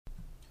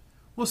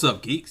What's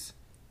up, geeks?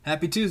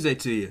 Happy Tuesday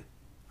to you.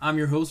 I'm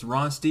your host,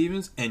 Ron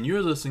Stevens, and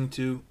you're listening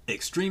to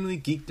Extremely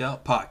Geeked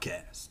Out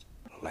Podcast.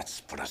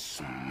 Let's put a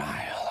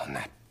smile on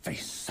that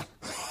face.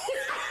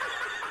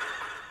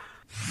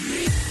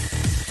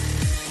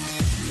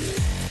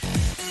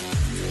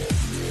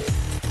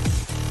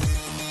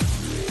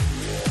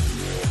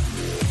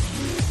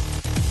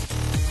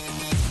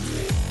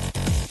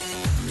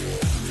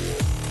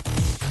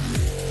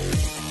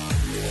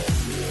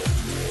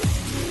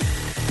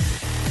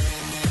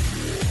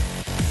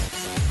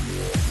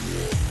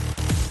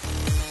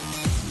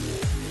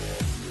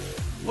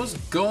 What's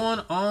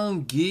going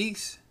on,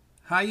 geeks?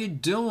 How you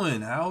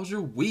doing? How's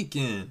your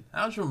weekend?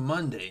 How's your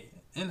Monday?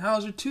 And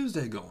how's your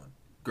Tuesday going?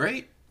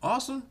 Great?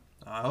 Awesome?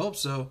 I hope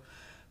so.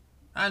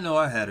 I know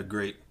I had a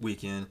great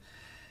weekend.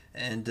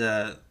 And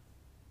let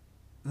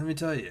me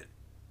tell you,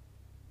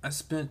 I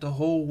spent the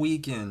whole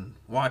weekend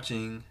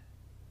watching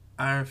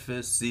Iron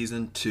Fist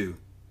Season 2.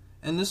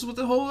 And this is what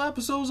the whole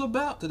episode's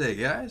about today,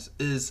 guys,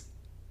 is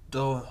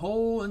the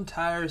whole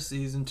entire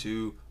Season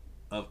 2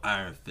 of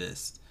Iron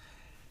Fist.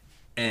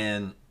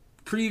 And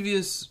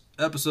previous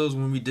episodes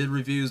when we did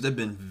reviews, they've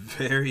been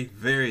very,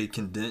 very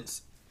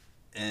condensed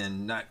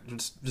and not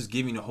just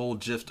giving a whole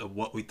gist of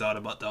what we thought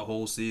about that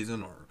whole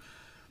season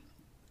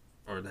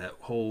or that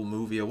whole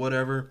movie or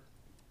whatever.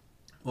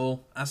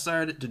 Well, I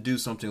decided to do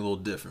something a little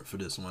different for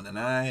this one, and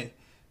I'm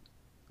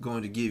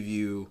going to give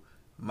you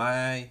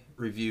my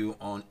review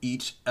on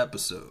each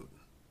episode.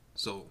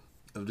 So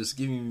I'm just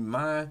giving you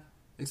my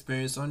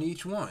experience on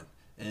each one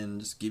and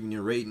just giving you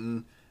a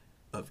rating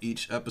of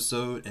each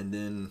episode, and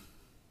then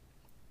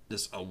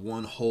just a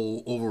one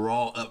whole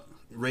overall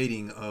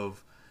rating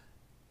of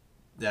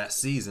that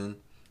season,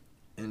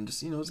 and just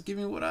just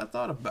giving you what I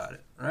thought about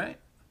it. Right?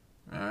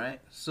 All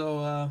right.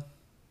 So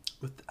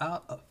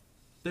without a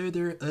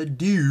further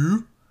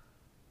ado,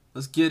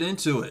 let's get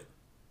into it.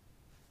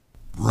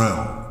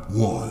 Round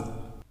 1.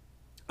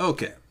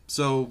 Okay.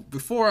 So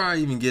before I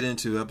even get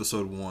into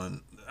episode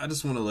 1, I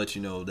just want to let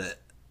you know that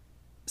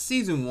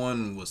season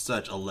 1 was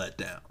such a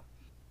letdown.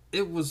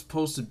 It was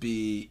supposed to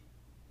be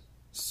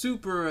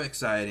super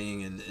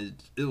exciting, and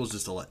it was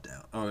just a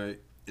letdown. All right,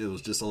 it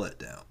was just a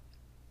letdown.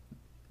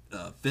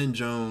 Finn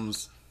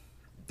Jones'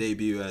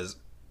 debut as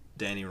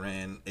Danny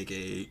Rand,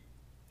 aka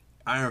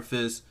Iron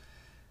Fist,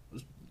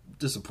 was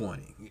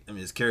disappointing. I mean,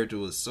 his character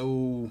was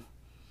so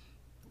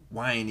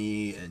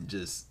whiny and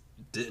just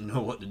didn't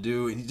know what to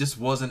do, and he just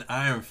wasn't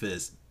Iron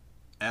Fist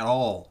at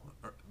all.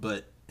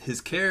 But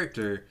his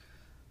character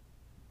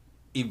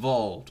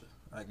evolved,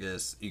 I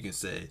guess you can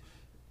say,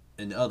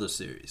 in the other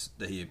series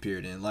that he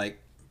appeared in,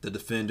 like The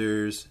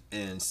Defenders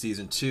and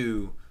season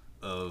 2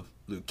 of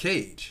Luke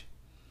Cage.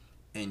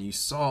 And you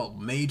saw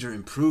major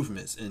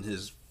improvements in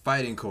his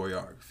fighting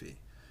choreography,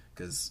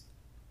 because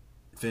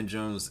Finn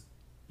Jones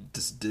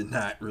just did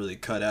not really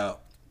cut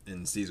out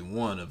in season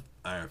 1 of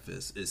Iron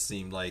Fist. It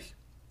seemed like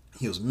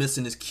he was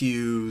missing his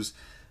cues.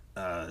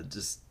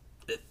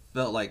 It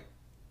felt like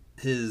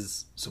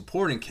his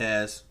supporting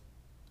cast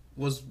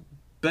was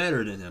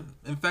better than him.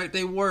 In fact,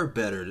 they were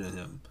better than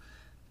him.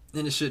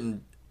 And it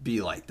shouldn't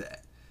be like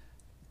that.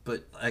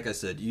 But like I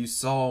said, you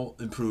saw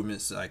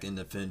improvements like in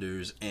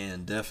Defenders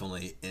and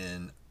definitely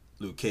in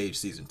Luke Cage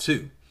season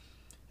 2.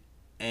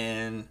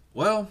 And,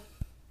 well,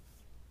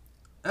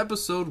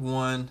 episode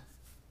 1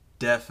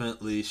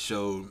 definitely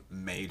showed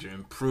major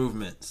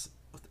improvements,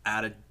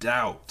 without a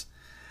doubt.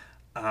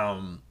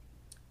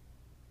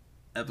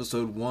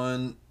 Episode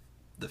 1,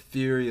 The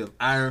Fury of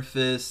Iron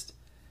Fist,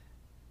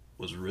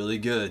 was really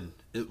good.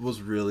 It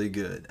was really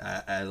good.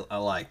 I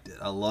liked it.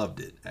 I loved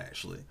it,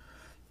 actually.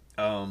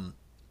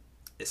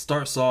 It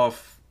starts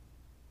off,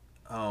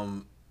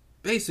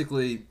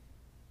 basically,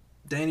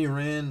 Danny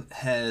Rand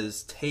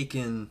has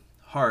taken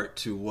heart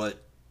to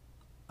what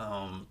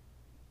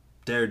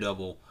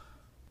Daredevil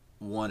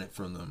wanted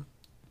from them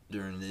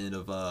during the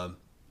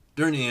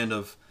end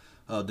of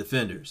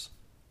Defenders.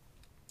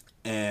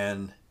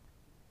 And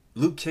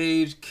Luke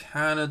Cage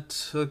kind of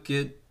took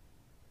it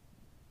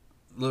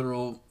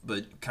literal,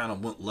 but kind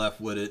of went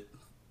left with it,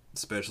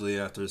 especially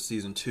after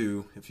season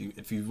 2.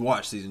 If you've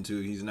watched season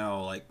 2, he's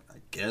now like, I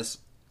guess,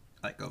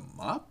 like a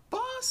mob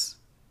boss.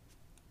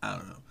 I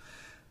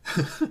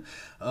don't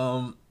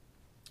know.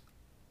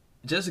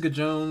 Jessica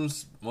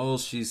Jones, well,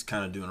 she's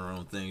kind of doing her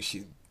own thing.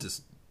 She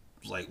just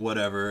like,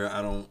 whatever,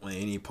 I don't want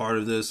any part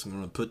of this. I'm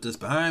gonna put this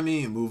behind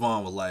me and move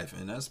on with life.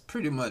 And that's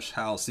pretty much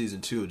how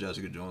season 2 of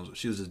Jessica Jones was.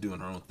 She was just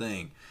doing her own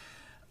thing.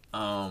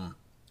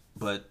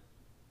 But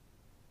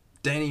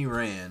Danny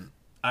Rand,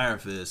 Iron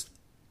Fist,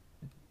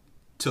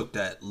 took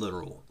that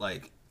literal.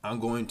 Like, I'm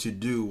going to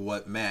do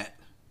what Matt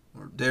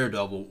or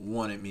Daredevil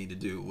wanted me to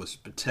do, was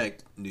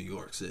protect New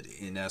York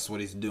City, and that's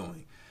what he's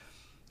doing.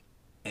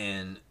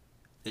 And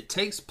it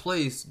takes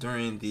place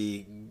during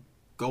the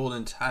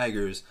Golden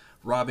Tigers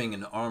robbing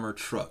an armored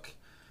truck.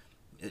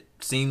 It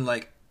seemed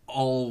like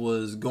all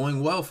was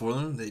going well for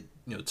them. They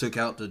took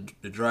out the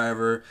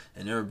driver,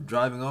 and they're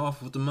driving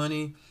off with the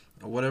money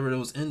or whatever that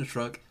was in the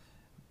truck.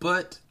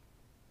 But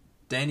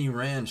Danny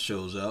Rand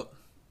shows up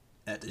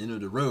at the end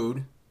of the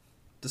road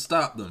to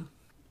stop them.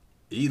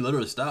 He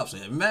literally stops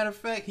him. Matter of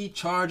fact, he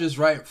charges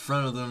right in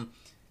front of them,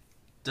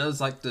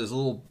 does like this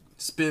little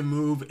spin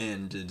move,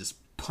 and just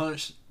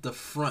punch the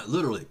front,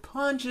 literally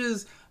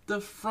punches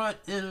the front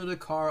end of the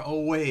car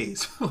away,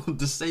 so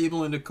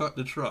disabling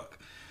the truck.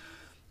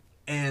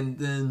 And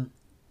then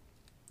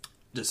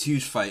this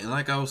huge fight. And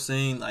like I was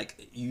saying,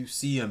 like, you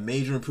see a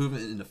major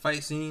improvement in the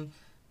fight scene.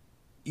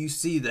 You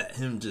see that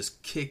him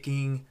just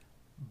kicking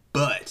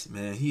butt,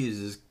 man. He is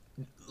just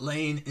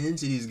laying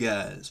into these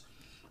guys.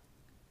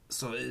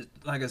 So,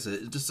 like I said,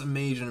 it's just a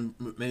major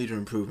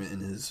improvement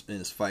in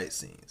his fight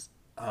scenes.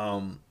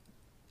 But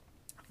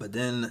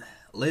then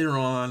later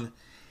on,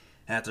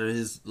 after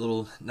his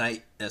little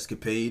night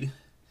escapade,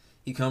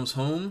 he comes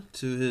home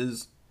to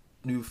his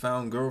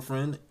newfound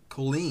girlfriend,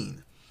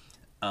 Colleen.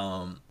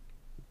 Come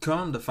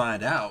to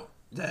find out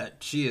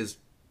that she is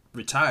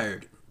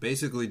retired,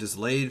 basically just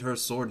laid her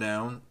sword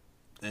down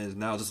and is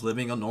now just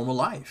living a normal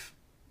life.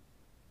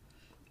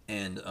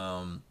 And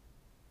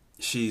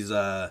she's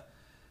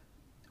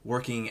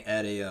working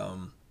at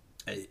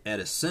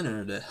a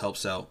center that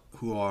helps out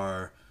who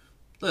are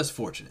less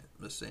fortunate,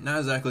 let's say. Not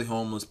exactly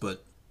homeless,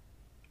 but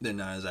they're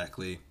not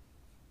exactly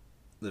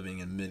living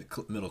in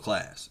middle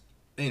class.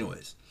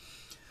 Anyways,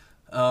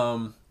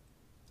 you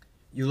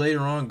later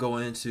on go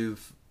into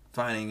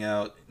finding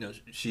out,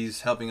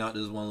 she's helping out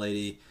this one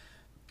lady,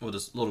 or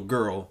this little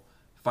girl,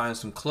 find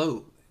some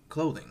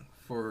clothing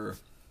for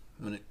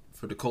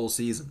the cold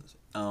seasons.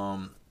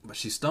 But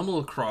the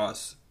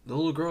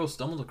little girl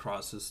stumbled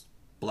across this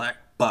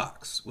black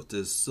box with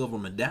this silver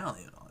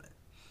medallion on it.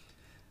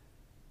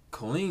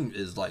 Colleen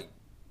is like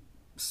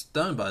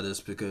stunned by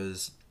this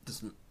because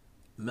this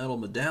metal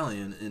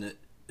medallion in it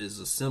is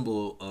a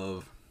symbol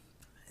of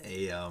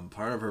a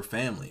part of her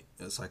family.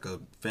 It's like a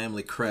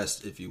family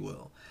crest, if you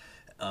will.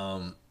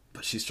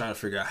 But she's trying to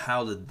figure out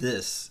how did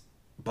this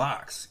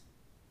box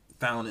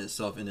found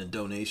itself in a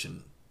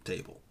donation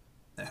table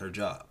at her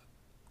job.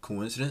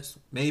 Coincidence?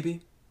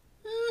 Maybe.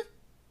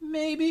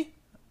 Maybe.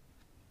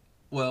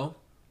 Well,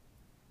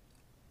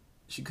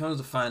 she comes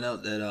to find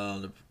out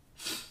that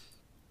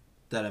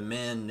that a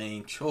man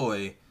named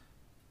Choi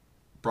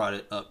brought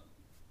it up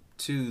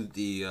to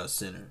the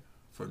center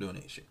for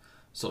donation.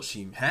 So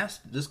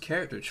this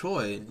character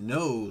Choi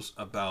knows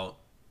about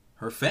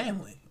her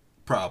family,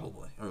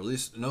 probably, or at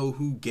least know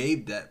who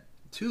gave that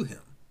to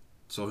him,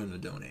 so him to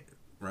donate it,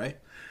 right?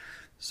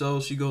 So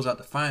she goes out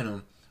to find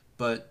him,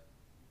 but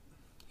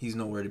he's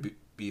nowhere to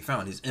be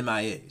found. He's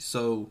MIA.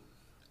 So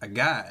a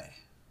guy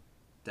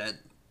that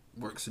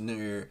works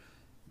near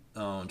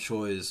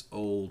Choi's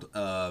old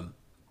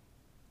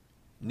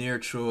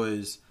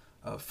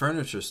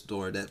furniture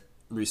store that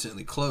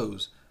recently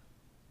closed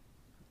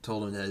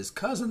told him that his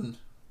cousin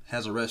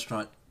has a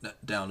restaurant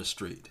down the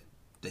street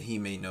that he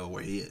may know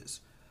where he is.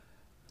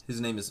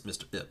 His name is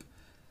Mr. Ip.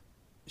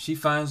 She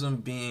finds him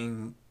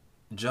being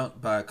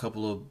jumped by a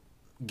couple of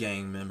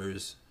gang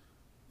members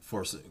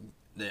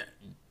they're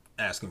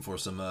asking for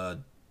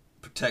some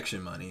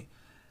protection money,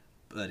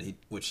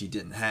 which he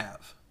didn't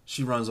have.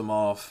 She runs him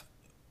off.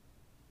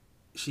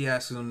 She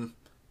asks him,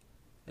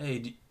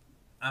 "Hey,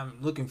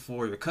 I'm looking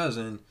for your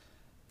cousin,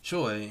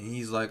 Choi." And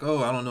he's like,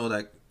 "Oh, I don't know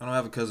that. I don't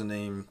have a cousin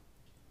named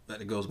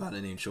that goes by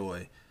the name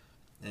Choi,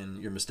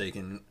 and you're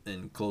mistaken."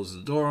 And closes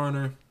the door on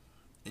her.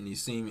 And it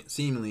seems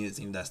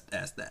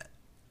that's that.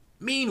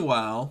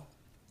 Meanwhile,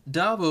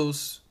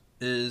 Davos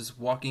is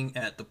walking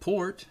at the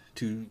port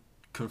to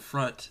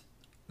confront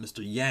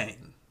Mr.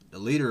 Yang, the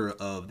leader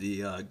of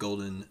the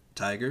Golden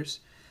Tigers,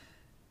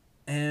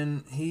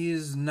 and he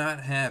is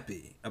not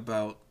happy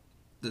about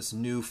this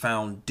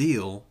newfound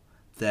deal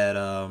that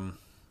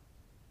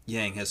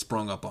Yang has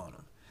sprung up on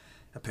him.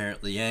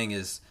 Apparently, Yang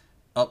is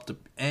up to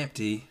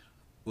ante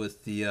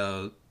with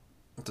the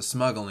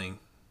smuggling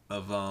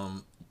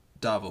of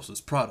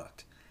Davos's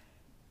product,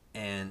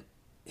 and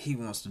he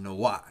wants to know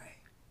why.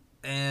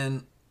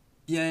 And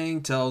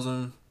Yang tells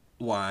him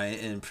why,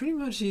 and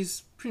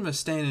he's pretty much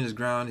standing his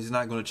ground. He's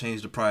not going to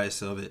change the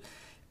price of it,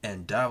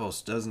 and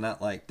Davos does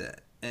not like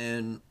that.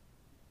 And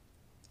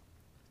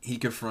he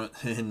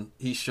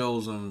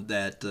shows him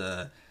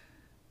that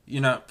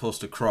you're not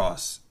supposed to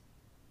cross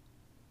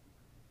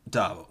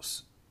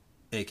Davos,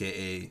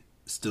 aka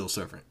Still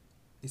Servant.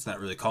 He's not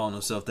really calling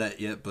himself that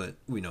yet, but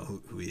we know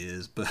who he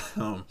is. But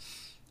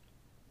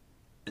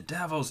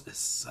Davos is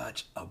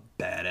such a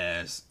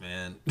badass,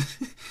 man.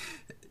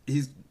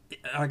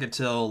 I could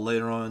tell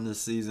later on in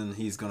this season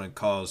he's gonna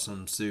cause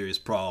some serious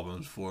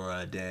problems for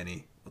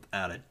Dany,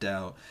 without a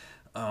doubt.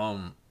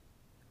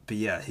 But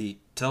yeah, he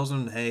tells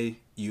him, "Hey,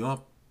 you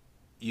up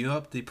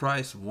the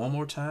price one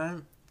more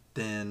time,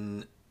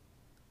 then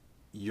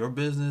your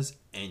business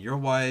and your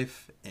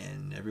wife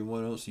and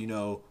everyone else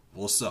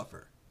will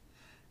suffer."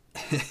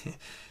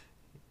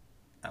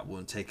 I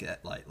wouldn't take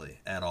that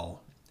lightly at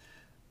all.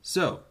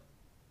 So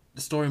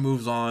the story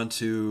moves on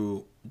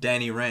to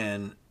Dany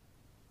Rand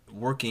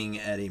working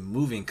at a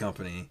moving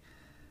company.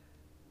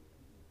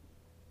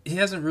 He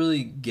hasn't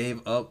really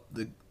gave up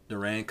the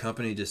Rand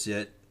company just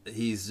yet.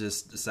 He's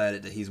just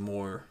decided that he's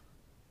more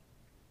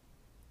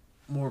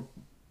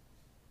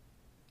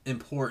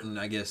important,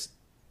 I guess,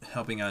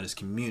 helping out his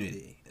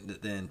community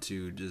than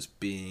to just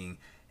being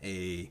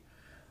a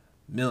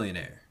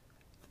millionaire.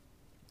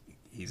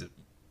 He's a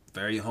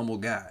very humble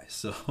guy.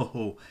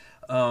 So,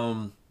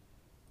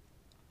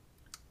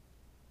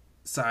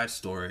 side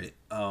story.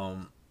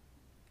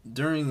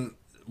 During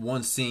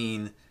one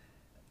scene,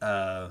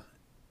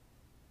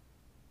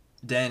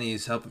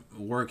 Danny's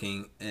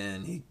working,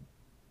 and he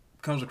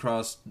comes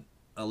across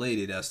a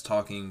lady that's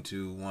talking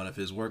to one of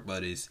his work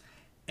buddies,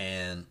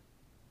 and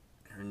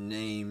her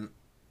name,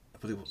 I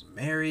believe it was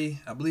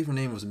Mary. I believe her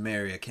name was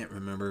Mary. I can't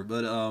remember,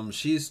 but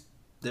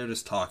they're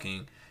just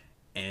talking,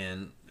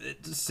 and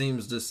it just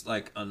seems just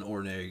like an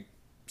ordinary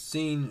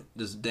scene.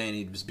 Just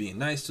Danny just being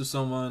nice to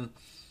someone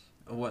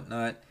or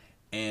whatnot,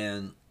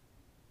 and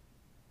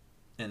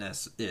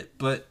that's it.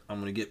 But I'm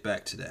gonna get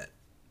back to that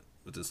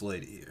with this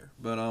lady here.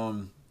 But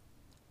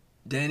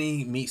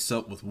Danny meets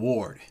up with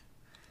Ward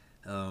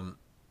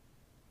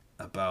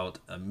about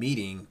a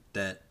meeting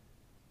that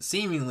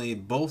seemingly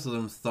both of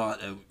them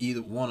thought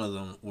either one of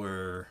them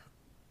were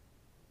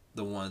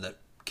the one that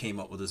came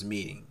up with this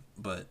meeting,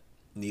 but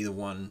neither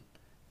one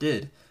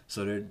did.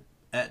 So they're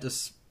at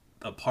this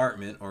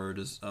apartment or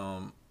this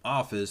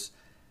office,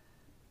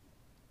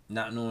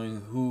 not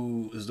knowing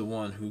who is the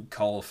one who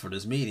called for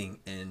this meeting,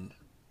 and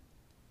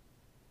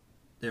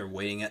they're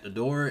waiting at the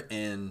door,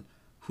 and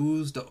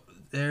who's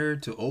there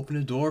to open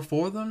the door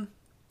for them?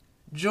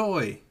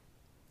 Joy,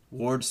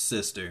 Ward's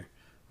sister,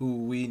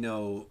 who we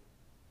know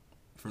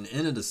from the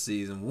end of the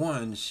season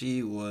 1,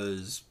 she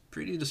was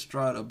pretty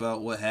distraught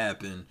about what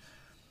happened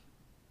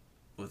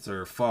with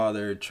her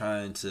father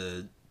trying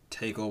to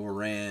take over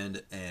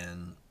Rand,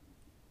 and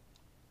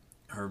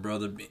her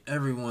brother,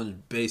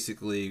 everyone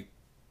basically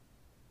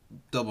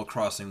double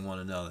crossing one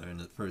another in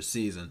the first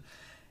season.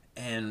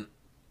 And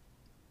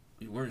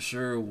we weren't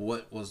sure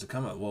what was to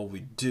come out. Well, we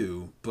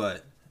do,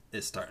 but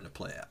it's starting to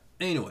play out.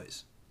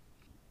 Anyways,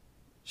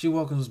 she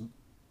welcomes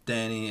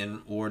Danny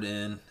and Ward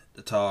in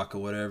to talk or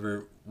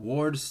whatever.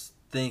 Ward's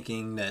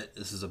thinking that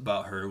this is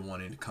about her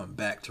wanting to come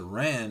back to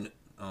Rand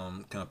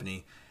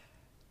Company,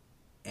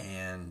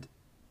 and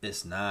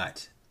it's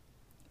not.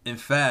 In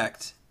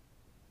fact,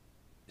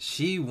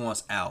 she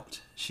wants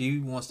out. She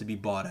wants to be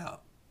bought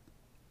out.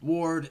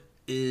 Ward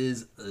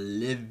is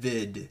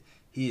livid.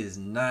 He is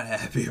not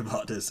happy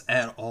about this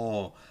at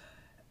all.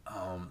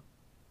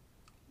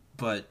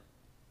 But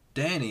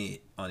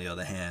Danny, on the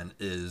other hand,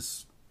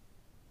 is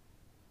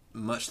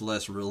much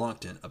less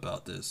reluctant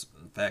about this.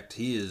 In fact,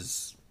 he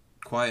is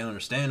quite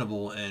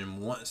understandable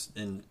and wants,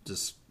 and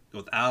just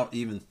without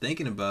even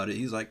thinking about it,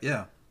 he's like,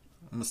 "Yeah,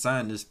 I'm gonna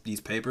sign these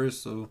papers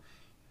so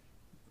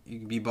you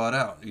can be bought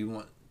out. You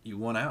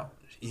want out."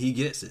 He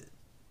gets it.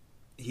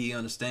 He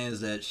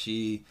understands that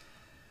she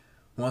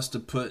wants to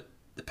put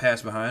the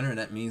past behind her, and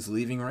that means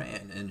leaving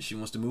Rand, and she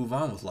wants to move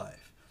on with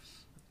life.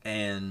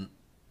 And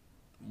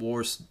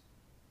Ward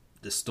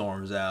just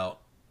storms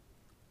out,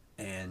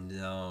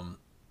 and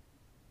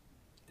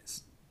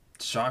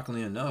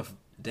shockingly enough,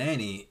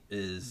 Danny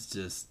is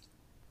just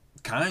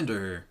kind to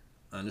her,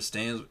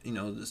 understands,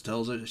 just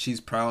tells her she's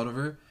proud of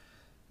her,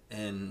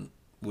 and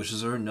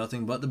wishes her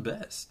nothing but the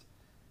best.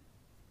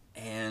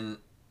 And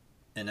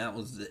that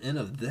was the end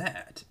of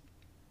that.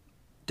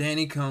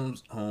 Danny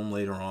comes home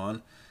later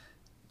on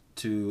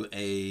to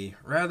a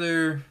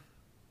rather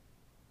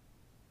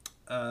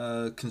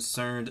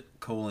concerned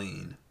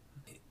Colleen.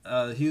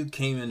 He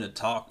came in to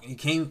talk.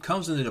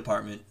 Comes in the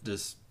apartment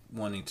just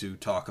wanting to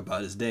talk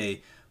about his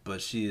day,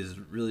 but she is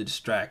really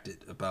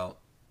distracted about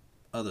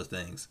other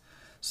things.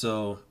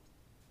 So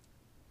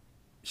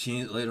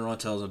she later on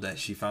tells him that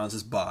she finds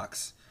this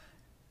box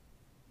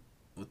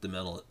with the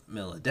metal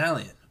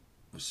medallion,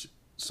 which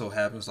so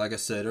happens, like I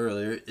said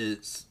earlier,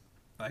 it's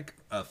like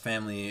a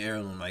family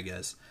heirloom, I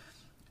guess.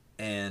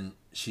 And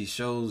she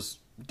shows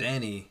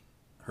Danny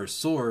her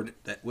sword,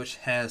 which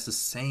has the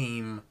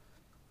same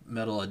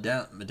metal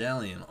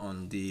medallion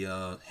on the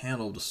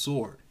handle of the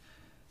sword.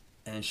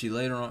 And she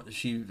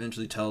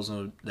eventually tells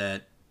him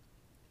that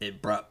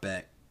it brought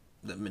back,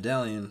 the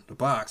medallion, the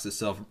box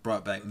itself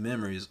brought back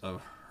memories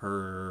of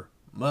her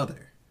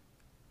mother.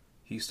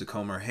 He used to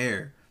comb her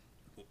hair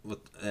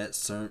with that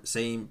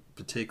same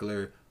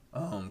particular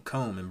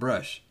comb and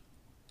brush.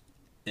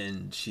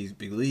 And she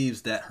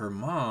believes that her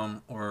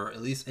mom, or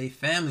at least a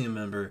family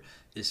member,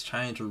 is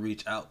trying to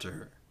reach out to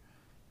her.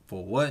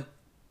 For what?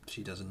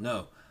 She doesn't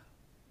know.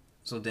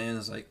 So Dan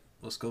is like,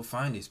 let's go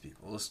find these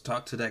people. Let's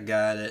talk to that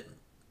guy that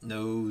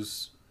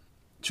knows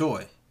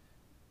Choi,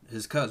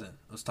 his cousin.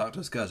 Let's talk to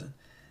his cousin.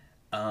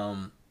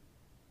 And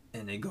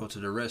they go to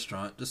the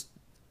restaurant just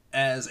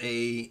as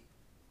a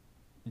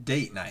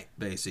date night,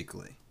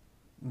 basically.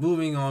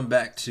 Moving on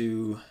back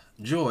to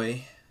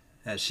Joy,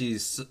 as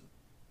she's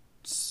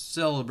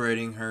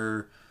celebrating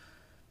her,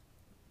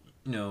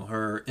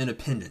 her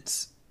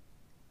independence,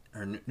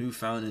 her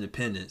newfound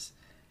independence,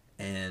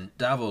 and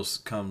Davos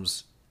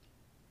comes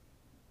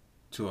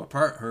to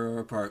her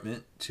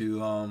apartment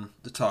to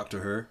talk to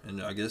her,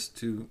 and I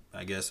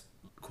guess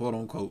quote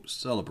unquote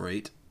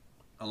celebrate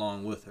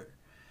along with her.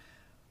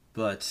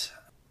 But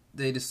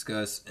they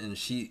discuss, and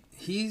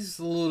he's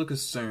a little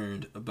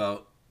concerned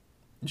about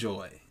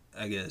Joy,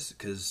 I guess,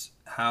 because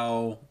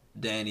how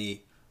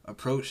Danny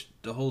approached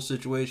the whole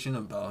situation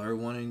about her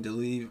wanting to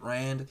leave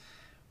Rand,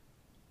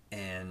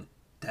 and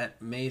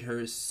that made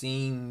her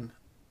seem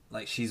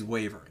like she's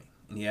wavering.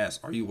 And he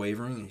asks, "Are you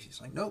wavering?" And she's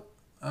like, "Nope,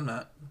 I'm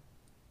not."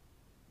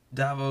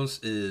 Davos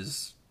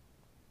is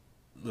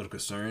a little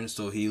concerned,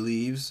 so he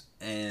leaves,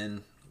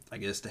 and I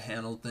guess to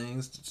handle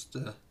things, just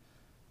to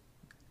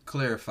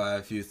clarify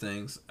a few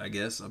things, I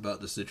guess,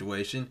 about the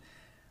situation.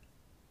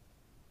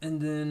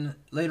 And then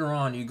later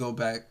on, you go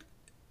back,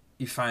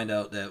 you find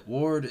out that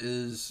Ward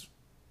is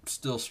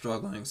still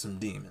struggling some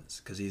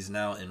demons because he's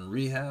now in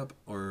rehab,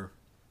 or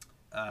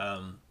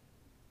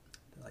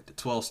like the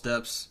 12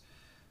 steps.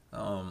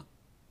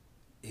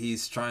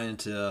 He's trying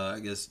to, I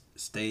guess,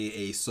 stay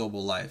a sober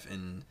life,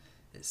 and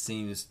it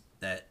seems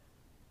that,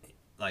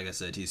 like I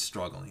said, he's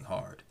struggling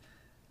hard.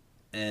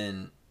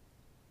 And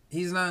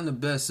he's not in the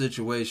best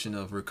situation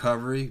of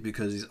recovery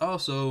because he's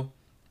also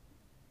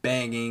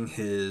banging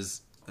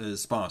his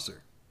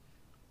sponsor.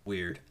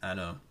 Weird, I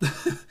know.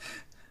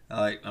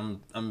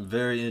 I'm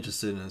very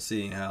interested in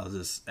seeing how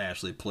this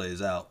actually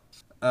plays out.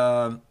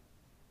 But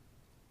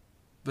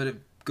it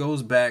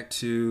goes back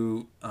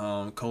to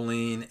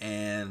Colleen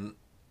and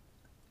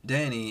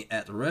Danny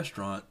at the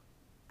restaurant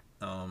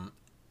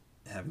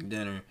having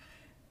dinner,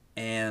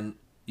 and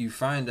you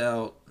find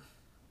out,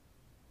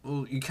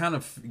 well, you kind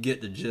of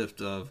get the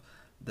gist of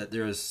that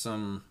there is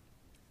some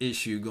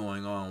issue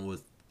going on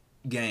with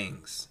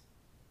gangs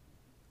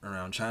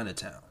around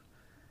Chinatown.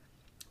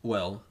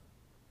 Well,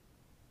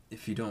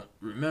 if you don't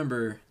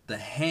remember, the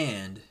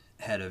Hand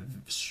had a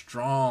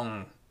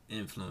strong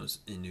influence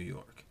in New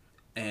York,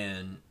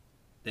 and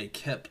they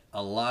kept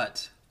a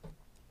lot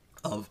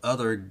of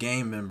other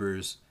gang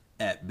members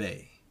at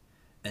bay.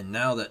 And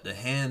now that the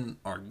Hand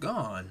are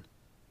gone,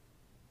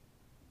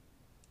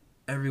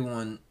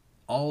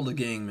 all the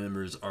gang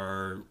members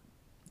are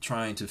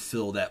trying to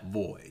fill that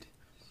void.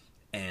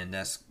 And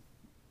that's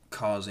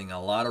causing a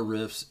lot of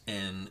rifts,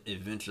 and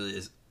eventually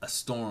a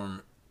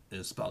storm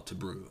is about to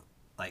brew.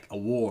 Like a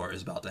war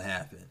is about to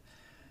happen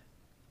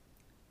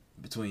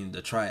between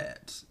the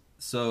triads.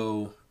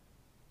 So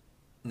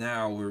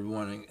now we're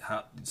wondering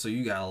how. So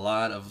you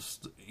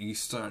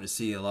starting to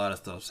see a lot of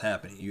stuff's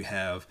happening. You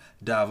have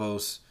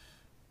Davos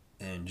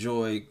and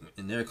Joy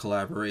in their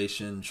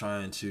collaboration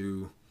trying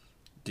to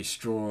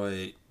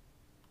destroy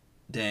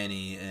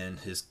Danny and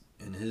his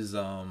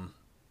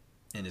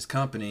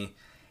company,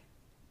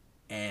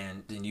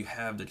 and then you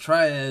have the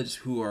triads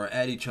who are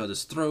at each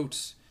other's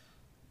throats,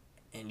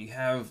 and you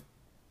have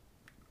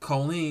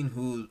Colleen,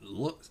 who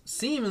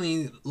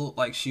seemingly looked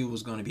like she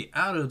was going to be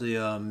out of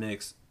the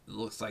mix.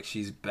 Looks like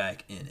she's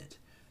back in it.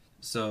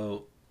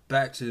 So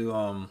back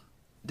to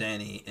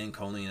Danny and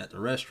Colleen at the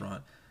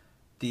restaurant.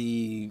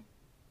 The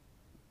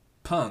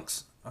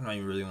punks, I'm not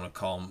even really want to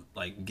call them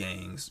like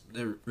gangs.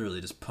 They're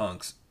really just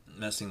punks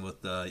messing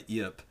with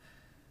Yip,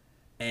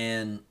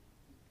 and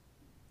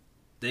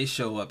they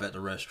show up at the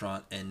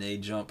restaurant and they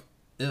jump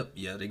Yip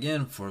yet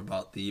again for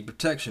about the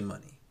protection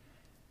money.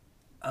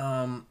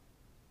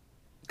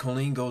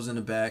 Colleen goes in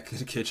the back of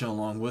the kitchen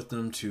along with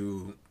them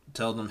to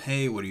tell them,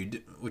 "Hey, what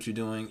you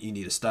doing? You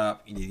need to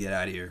stop. You need to get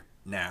out of here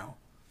now."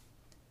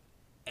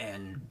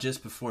 And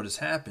just before this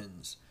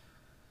happens,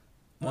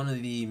 one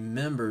of the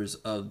members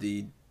of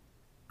the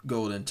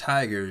Golden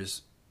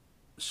Tigers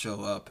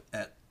show up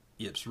at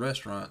Yip's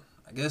restaurant.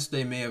 I guess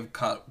they may have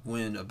caught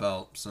wind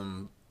about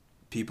some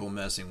people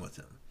messing with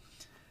him.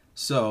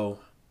 So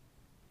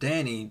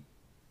Danny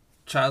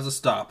tries to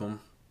stop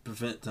them,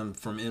 prevent them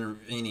from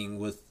intervening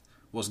with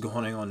what's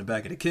going on in the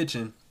back of the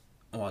kitchen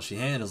while she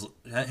handles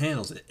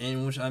it.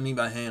 And which I mean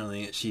by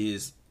handling it,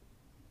 she's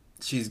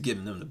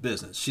giving them the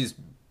business. She's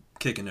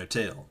kicking their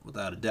tail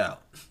without a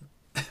doubt.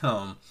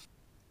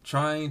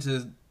 Trying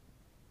to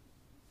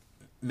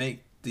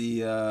make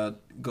the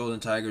Golden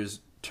Tigers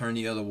turn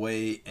the other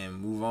way and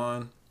move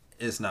on,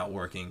 it's not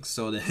working.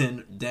 So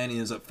then Danny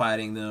ends up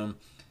fighting them,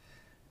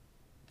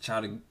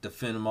 trying to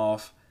defend them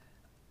off,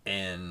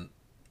 and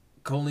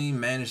Colleen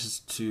manages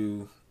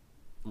to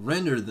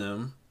render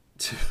them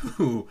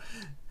to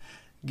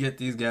get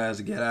these guys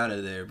to get out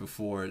of there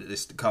before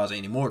this cause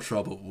any more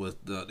trouble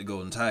with the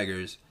Golden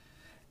Tigers.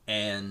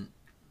 And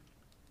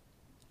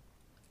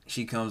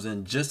she comes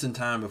in just in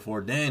time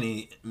before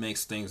Danny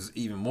makes things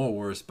even more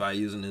worse by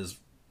using his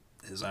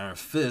iron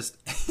fist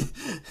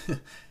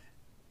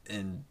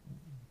and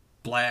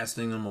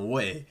blasting them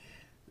away.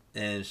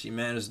 And she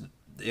managed.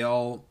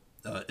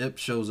 Ip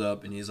shows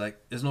up and he's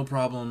like, "There's no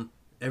problem.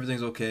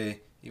 Everything's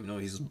okay." Even though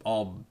he's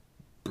all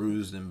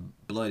bruised and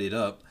bloodied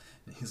up,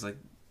 and he's like,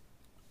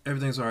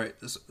 "Everything's alright.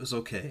 It's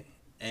okay."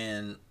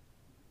 And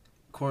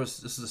of course,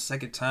 this is the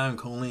second time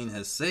Colleen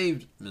has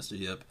saved Mr.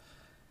 Yip,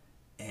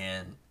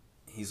 and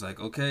he's like,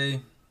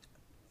 "Okay,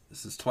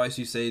 this is twice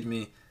you saved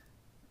me."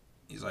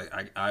 He's like,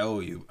 I owe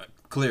you.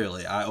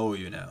 Clearly, I owe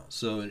you now.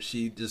 So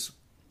she just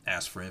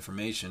asked for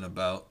information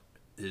about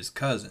his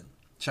cousin,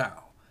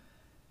 Chow.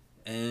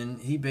 And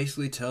he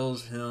basically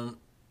tells him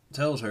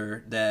tells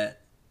her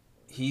that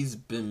he's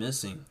been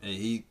missing.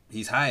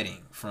 He's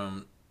hiding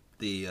from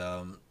the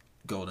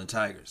Golden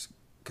Tigers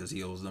because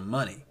he owes them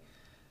money,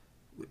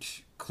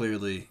 which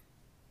clearly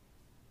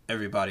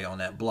everybody on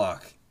that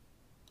block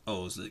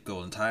owes the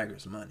Golden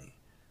Tigers money.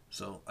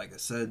 So, like I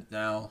said,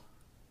 now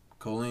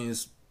Colleen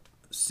is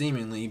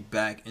seemingly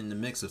back in the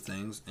mix of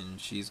things,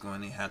 and she's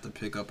going to have to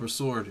pick up her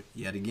sword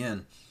yet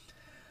again.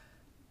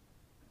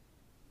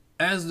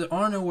 As they're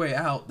on their way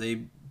out, they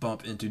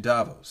bump into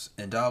Davos,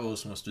 and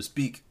Davos wants to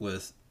speak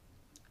with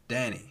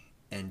Dany,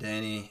 and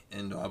Dany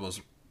and Davos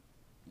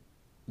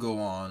go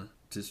on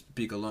to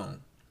speak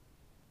alone.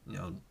 You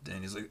know,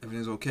 Dany's like,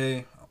 everything's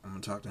okay, I'm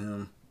going to talk to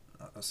him,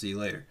 I'll see you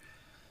later.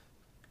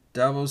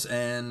 Davos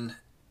and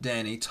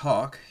Dany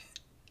talk,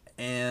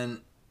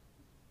 and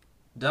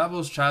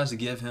Davos tries to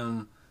give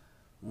him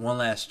one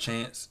last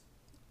chance,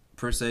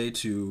 per se,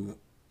 to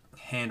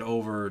hand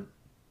over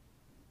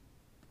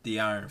the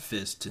Iron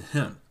Fist to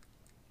him.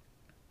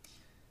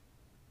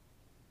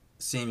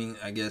 Seeming,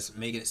 I guess,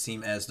 making it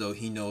seem as though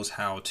he knows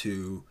how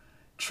to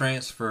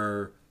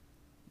transfer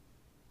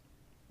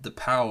the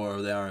power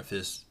of the Iron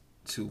Fist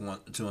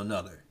to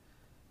another.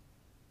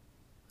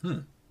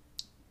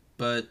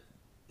 But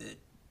it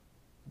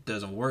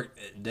doesn't work.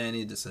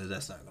 Dany just says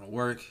that's not going to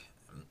work.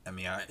 I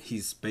mean,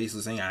 he's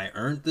basically saying, I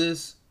earned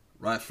this,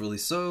 rightfully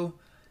so,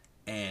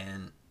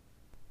 and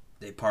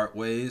they part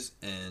ways,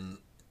 and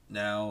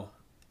now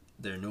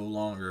they're no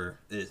longer,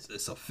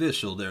 it's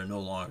official, they're no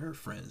longer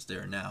friends,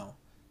 they're now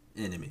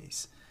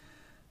enemies.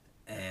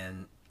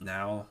 And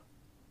now,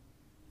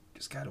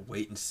 just gotta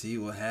wait and see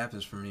what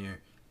happens from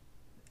here.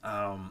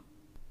 I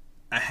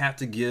have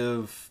to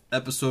give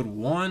episode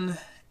 1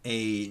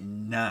 a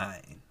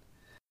 9.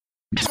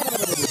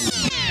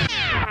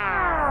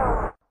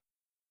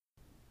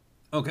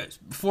 Okay,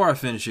 before I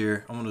finish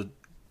here, I'm going to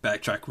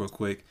backtrack real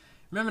quick.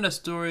 Remember that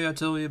story I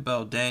told you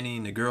about Dany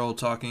and the girl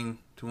talking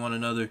to one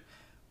another?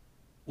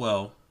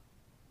 Well,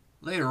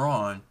 later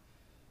on,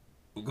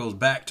 it goes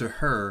back to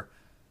her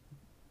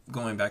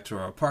going back to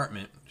her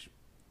apartment.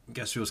 I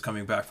guess she was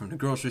coming back from the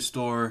grocery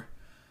store,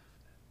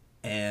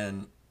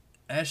 and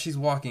as she's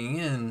walking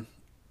in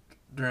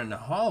during the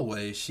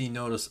hallway, she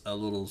noticed a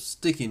little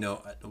sticky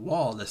note at the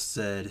wall that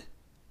said,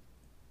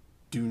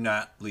 "Do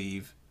not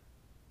leave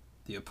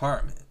the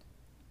apartment."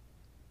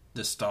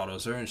 This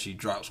startles her, and she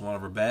drops one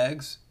of her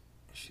bags.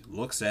 She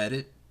looks at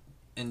it,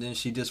 and then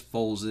she just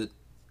folds it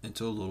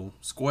into a little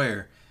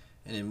square,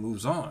 and then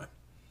moves on.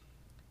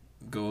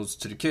 Goes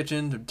to the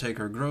kitchen to take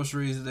her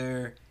groceries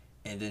there,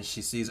 and then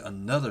she sees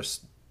another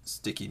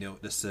sticky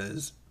note that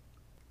says,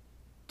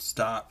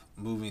 "Stop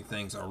moving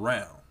things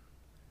around."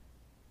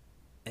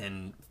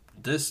 And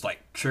this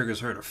like triggers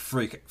her to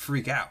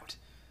freak out,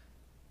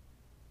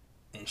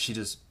 and she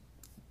just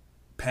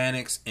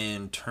panics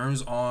and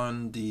turns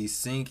on the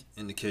sink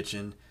in the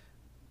kitchen,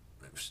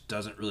 which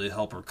doesn't really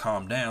help her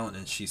calm down,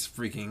 and she's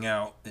freaking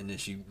out. And then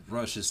she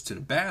rushes to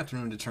the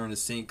bathroom to turn the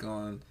sink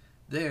on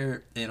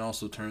there, and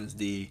also turns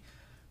the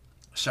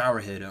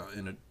shower head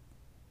in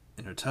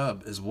her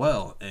tub as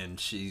well, and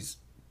she's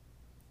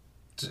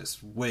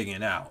just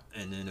wigging out.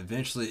 And then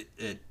eventually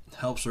it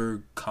helps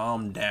her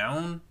calm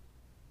down,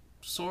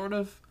 sort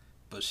of,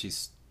 but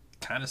she's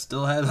kind of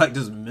still had like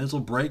this mental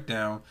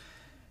breakdown,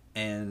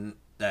 and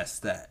that's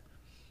that.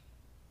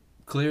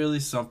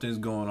 Clearly something's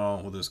going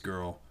on with this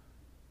girl.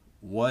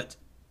 What?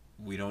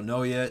 We don't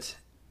know yet,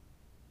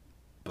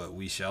 but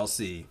we shall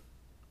see.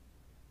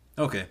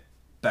 Okay,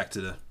 back to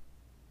the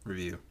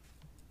review.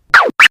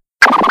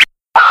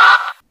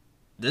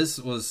 This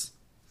was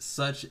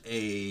such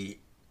a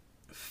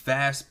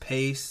fast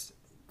pace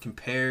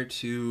compared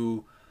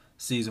to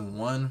season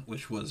 1,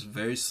 which was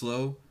very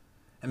slow.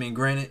 I mean,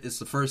 granted, it's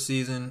the first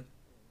season.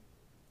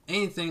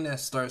 Anything that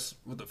starts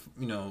with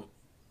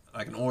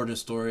like an origin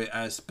story,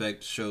 I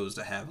expect shows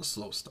to have a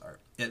slow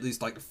start. At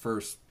least like the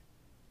first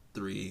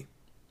 3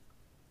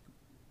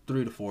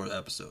 to 4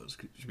 episodes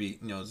should be,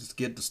 just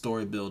get the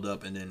story build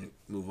up and then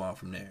move on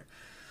from there.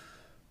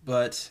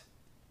 But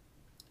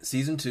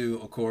season 2,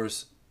 of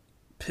course,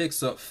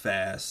 picks up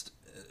fast.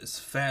 It's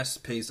a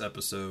fast-paced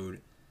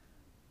episode.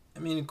 I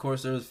mean, of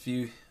course, there's a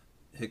few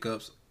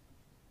hiccups,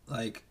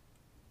 like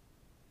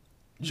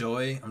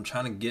Joy. I'm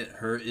trying to get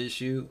her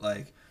issue.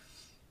 Like,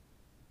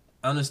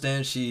 I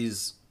understand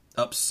she's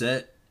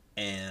upset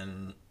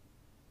and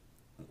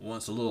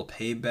wants a little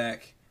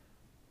payback,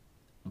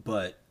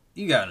 but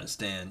you gotta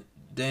understand,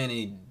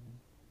 Dany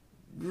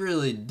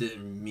really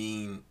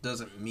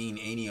doesn't mean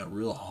any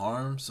real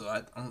harm, so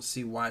I don't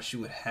see why she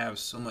would have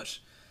so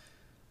much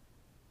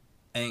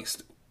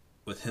angst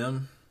with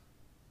him.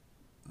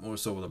 More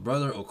so with a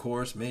brother, of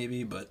course,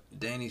 maybe, but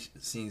Dany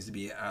seems to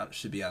be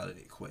should be out of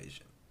the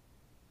equation.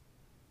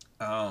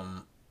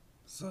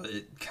 So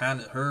it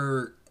kind of,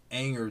 her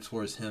anger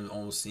towards him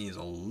almost seems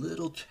a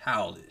little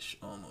childish,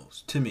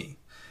 almost, to me.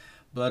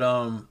 But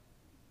other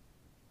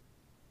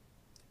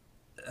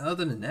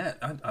than that,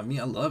 I mean,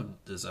 I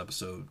loved this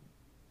episode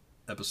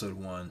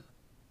 1,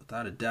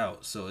 without a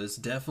doubt. So it's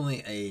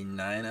definitely a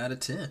 9 out of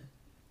 10.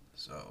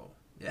 So,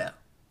 yeah.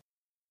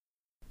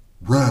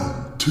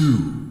 Round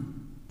 2.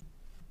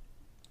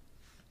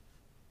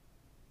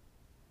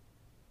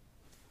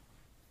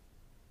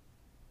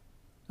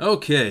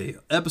 Okay,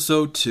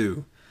 episode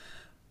 2.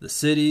 The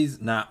city's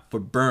not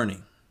for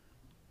burning.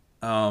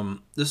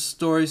 This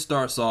story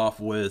starts off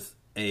with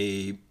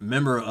a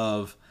member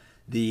of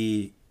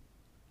the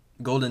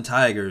Golden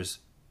Tigers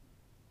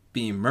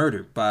being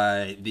murdered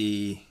by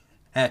the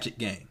Hatchet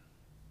Gang.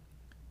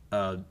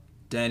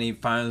 Danny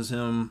finds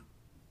him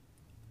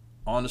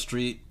on the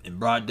street in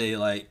broad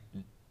daylight,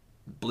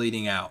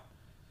 bleeding out.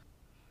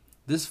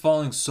 This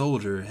fallen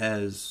soldier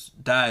has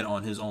died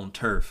on his own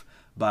turf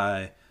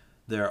by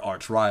their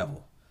arch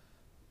rival,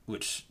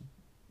 which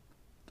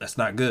that's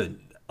not good.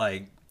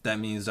 Like, that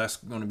means that's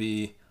going to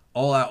be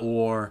all out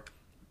war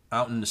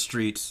out in the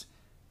streets.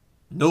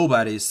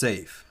 Nobody is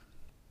safe.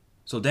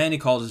 So Danny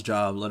calls his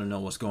job, let him know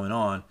what's going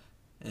on,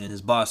 and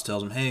his boss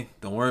tells him, hey,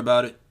 don't worry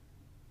about it.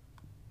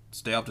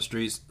 Stay off the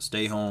streets,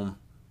 stay home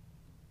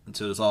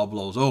until this all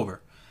blows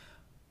over.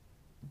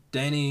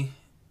 Danny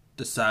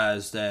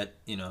decides that,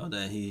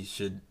 that he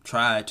should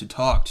try to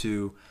talk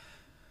to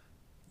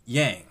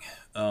Yang,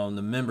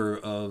 the member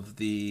of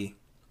the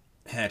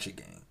Hatchet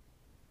Gang,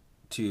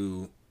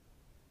 to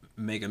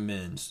make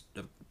amends,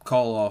 to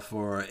call off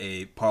for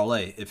a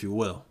parlay, if you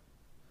will.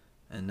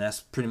 And that's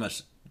pretty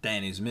much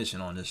Danny's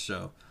mission on this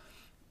show,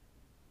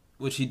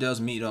 which he does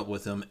meet up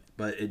with him,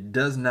 but it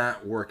does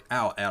not work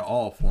out at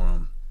all for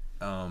him.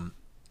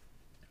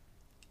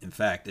 In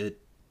fact,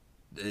 it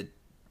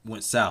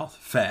went south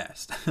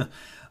fast.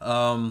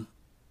 On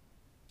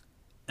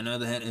the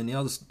other hand, in the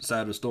other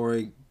side of the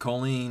story,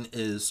 Colleen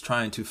is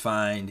trying to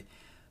find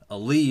a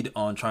lead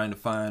on trying to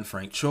find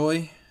Frank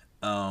Choi,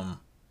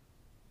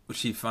 which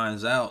she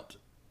finds out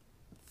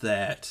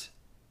that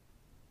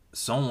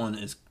someone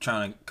is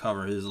trying to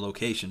cover his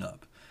location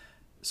up.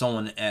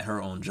 Someone at her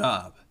own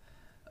job.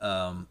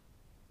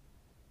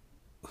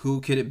 Who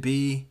could it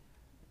be?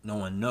 No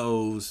one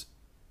knows.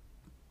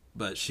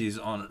 But she's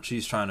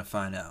trying to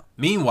find out.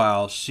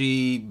 Meanwhile,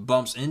 she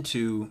bumps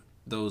into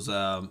those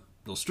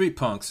street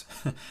punks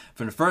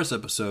from the first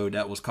episode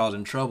that was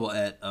causing trouble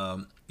at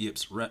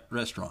Yip's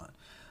restaurant.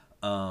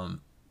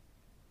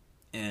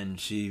 And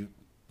she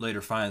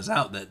later finds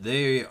out that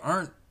they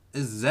aren't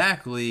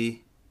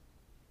exactly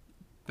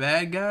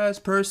bad guys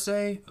per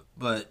se,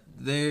 but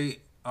they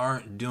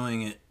aren't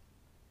doing it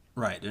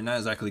right. They're not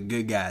exactly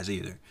good guys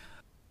either.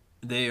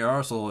 They're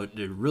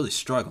really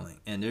struggling,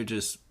 and they're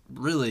just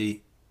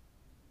really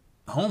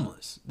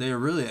homeless.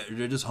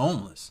 They're just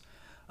homeless.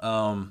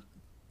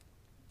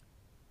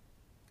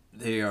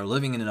 They are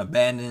living in an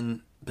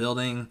abandoned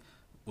building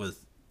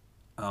with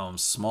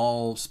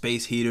small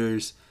space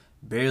heaters,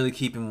 barely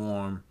keeping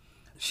warm.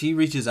 She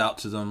reaches out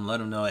to them, let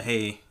them know,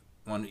 hey,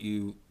 why don't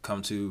you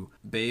come to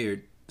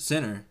Bayard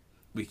Center?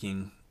 We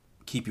can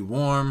keep you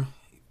warm,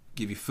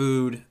 give you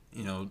food,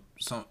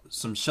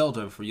 some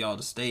shelter for y'all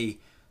to stay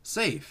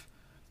safe.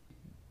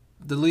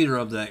 The leader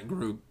of that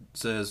group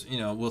says,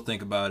 we'll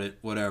think about it,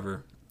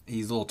 whatever.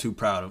 He's a little too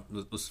proud of,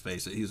 let's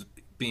face it, he's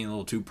being a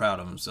little too proud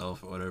of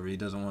himself or whatever. He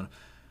doesn't want to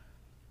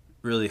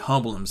really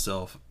humble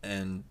himself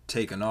and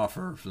take an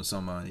offer from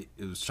somebody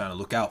who's trying to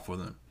look out for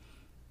them.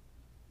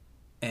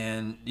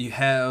 And you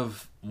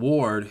have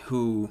Ward,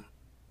 who,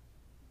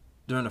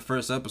 during the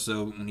first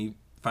episode, when he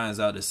finds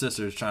out his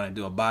sister is trying to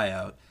do a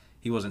buyout,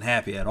 he wasn't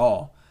happy at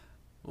all.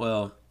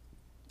 Well,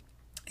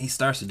 he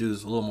starts to do a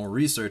little more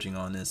researching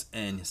on this,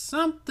 and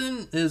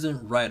something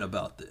isn't right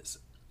about this.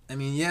 I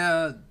mean,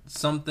 yeah,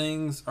 some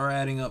things are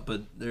adding up,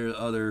 but there are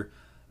other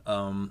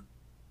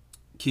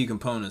key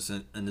components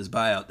in this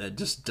buyout that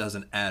just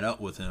doesn't add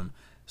up with him.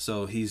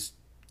 So he's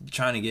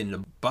trying to get in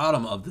the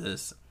bottom of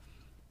this,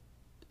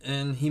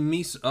 and he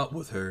meets up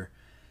with her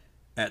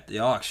at the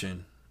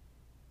auction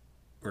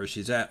where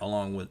she's at,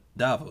 along with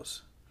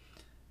Davos,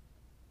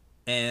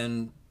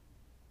 and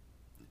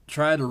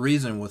try to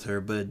reason with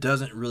her, but it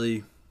doesn't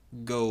really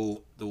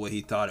go the way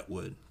he thought it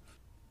would.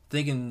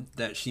 Thinking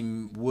that she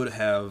would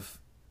have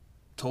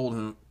told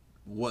him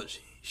what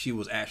she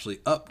was actually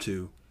up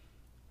to,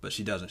 but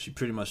she doesn't. She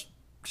pretty much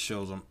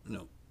shows him,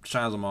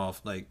 shines him off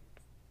like,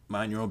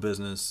 mind your own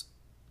business,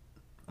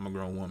 I'm a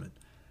grown woman.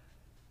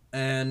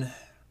 And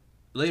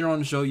later on in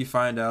the show, you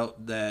find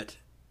out that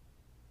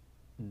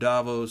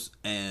Davos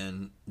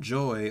and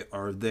Joy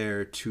are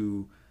there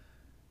to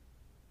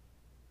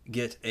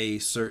get a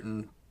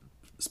certain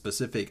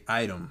specific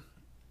item,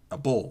 a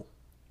bull.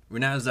 We're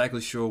not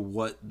exactly sure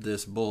what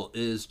this bull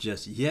is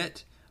just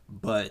yet,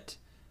 but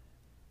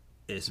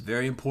it's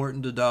very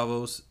important to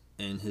Davos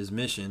in his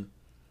mission,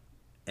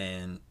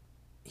 and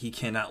he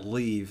cannot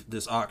leave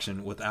this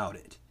auction without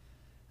it.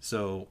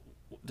 So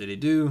what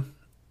do?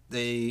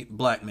 They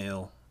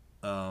blackmail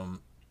one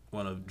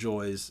of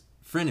Joy's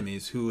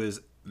frenemies, who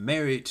is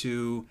married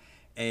to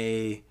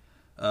a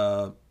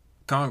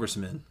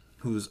congressman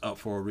who's up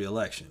for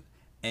re-election.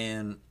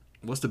 And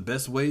what's the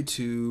best way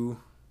to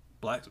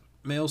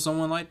blackmail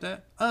someone like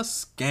that? A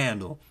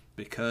scandal,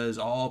 because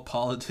all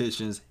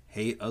politicians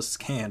hate a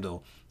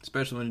scandal,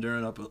 especially when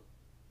during up a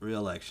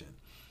re-election.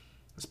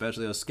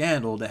 Especially a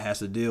scandal that has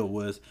to deal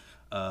with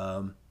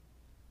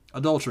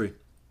adultery.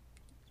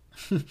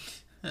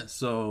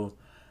 So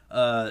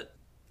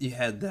you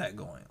had that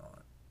going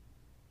on.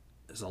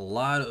 There's a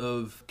lot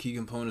of key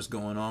components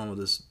going on with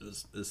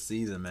this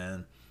season,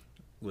 man.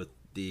 With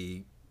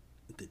the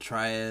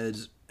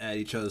triads at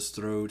each other's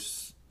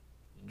throats,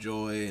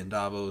 Joy and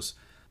Davos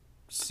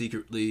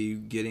secretly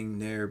getting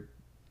their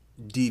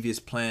devious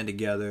plan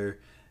together,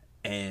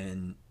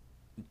 and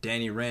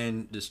Danny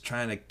Rand just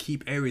trying to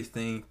keep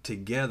everything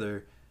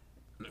together.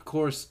 And of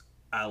course,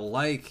 I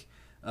like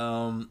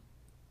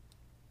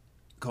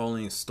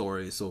Colleen's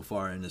story so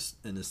far in this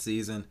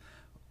season,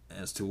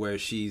 as to where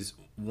she's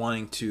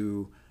wanting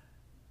to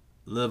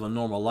live a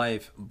normal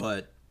life,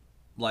 but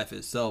life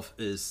itself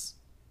is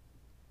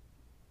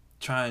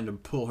trying to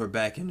pull her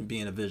back into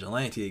being a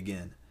vigilante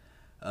again.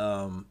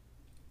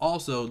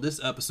 Also,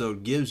 this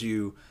episode gives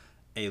you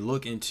a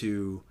look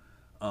into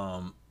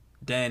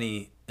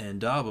Danny and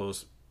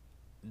Davos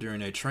during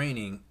their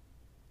training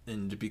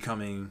into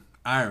becoming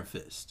Iron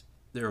Fist.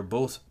 They were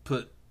both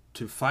put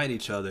to fight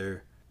each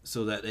other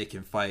so that they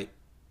can fight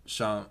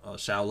Shao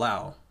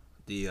Lao,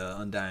 the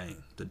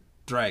Undying, the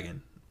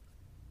dragon.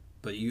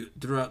 But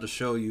throughout the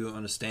show, you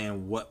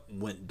understand what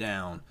went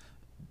down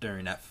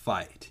during that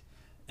fight,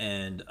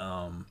 and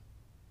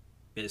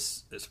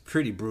it's a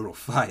pretty brutal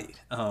fight.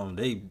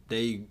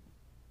 They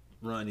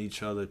run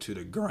each other to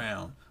the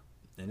ground,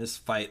 and this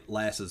fight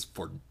lasts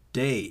for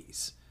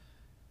days.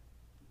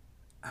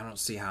 I don't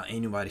see how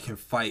anybody can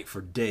fight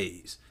for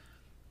days.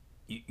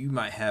 You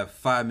might have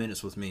 5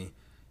 minutes with me.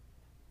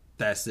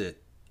 That's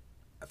it.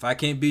 If I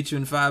can't beat you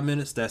in 5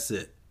 minutes, that's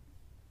it.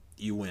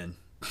 You win.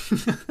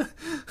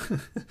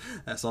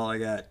 That's all I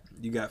got.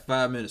 You got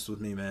 5 minutes with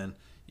me, man.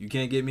 You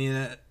can't get me in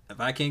that. If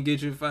I can't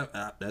get you in 5,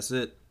 that's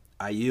it.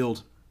 I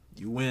yield.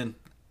 You win.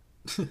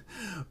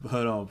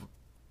 But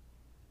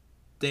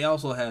they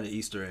also had an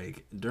Easter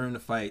egg. During the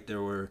fight, they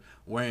were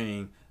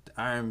wearing the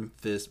Iron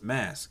Fist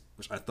mask,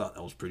 which I thought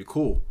that was pretty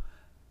cool.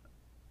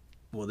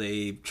 Will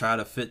they try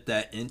to fit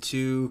that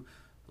into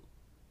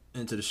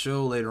the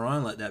show later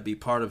on? Let that be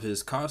part of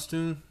his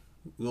costume?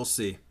 We'll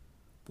see.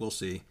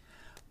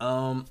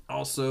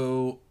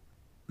 Also,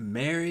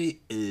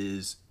 Mary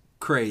is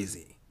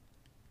crazy,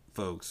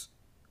 folks.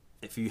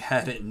 If you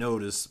hadn't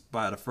noticed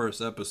by the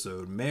first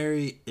episode,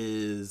 Mary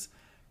is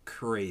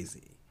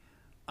crazy.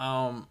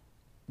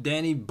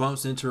 Danny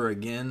bumps into her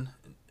again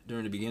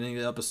during the beginning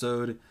of the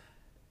episode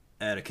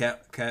at a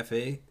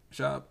cafe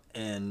shop,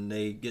 and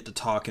they get to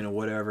talking or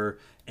whatever,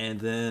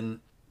 and then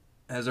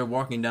as they're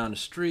walking down the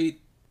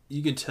street,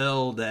 you can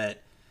tell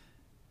that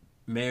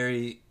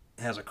Mary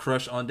has a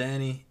crush on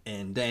Danny,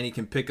 and Danny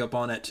can pick up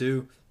on that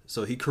too,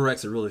 so he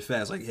corrects it really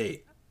fast, like,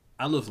 hey,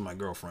 I live with my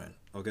girlfriend,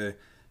 okay?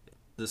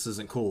 This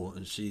isn't cool.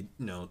 And she,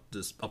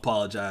 just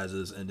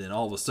apologizes, and then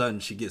all of a sudden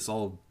she gets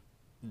all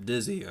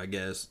dizzy, I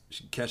guess.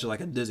 She catches like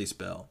a dizzy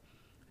spell.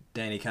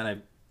 Danny kind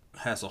of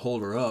has to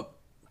hold her up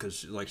because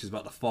she's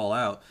about to fall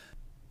out.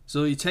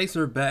 So he takes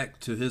her back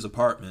to his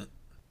apartment,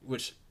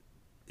 which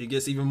it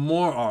gets even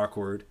more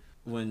awkward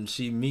when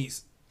she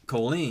meets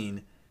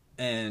Colleen,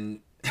 and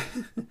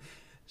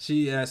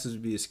she asks to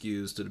be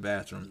excused to the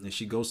bathroom. And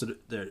she goes to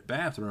the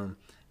bathroom,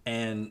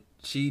 and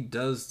she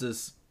does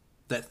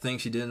that thing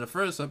she did in the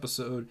first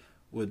episode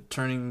with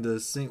turning the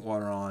sink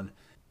water on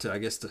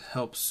to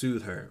help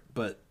soothe her.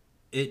 But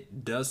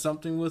it does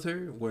something with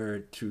her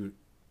where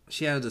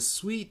she has a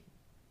sweet,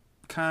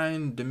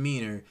 kind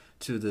demeanor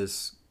to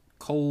this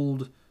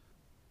cold,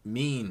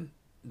 mean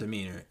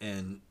demeanor,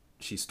 and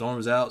she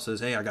storms out, says,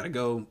 hey, I gotta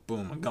go,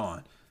 boom, I'm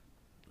gone.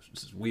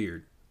 This is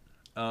weird.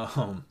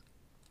 And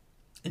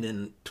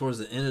then towards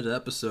the end of the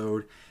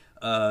episode,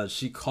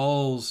 she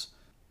calls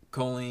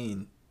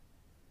Colleen,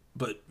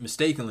 but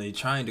mistakenly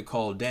trying to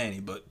call Danny,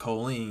 but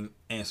Colleen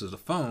answers the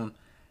phone,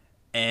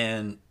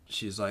 and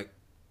she's like,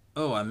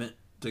 oh, I meant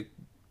to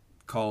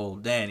call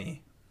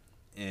Danny,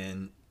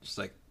 and she's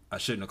like, I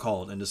shouldn't have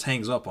called, and just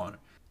hangs up on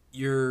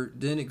her.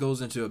 Then it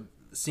goes into a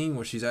scene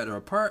where she's at her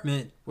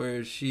apartment,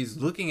 where she's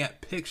looking at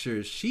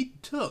pictures she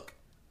took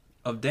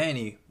of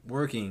Danny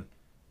working,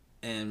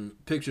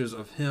 and pictures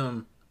of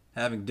him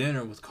having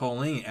dinner with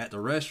Colleen at the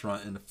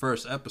restaurant in the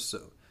first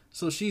episode.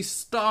 So she's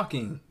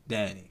stalking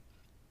Danny.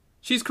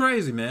 She's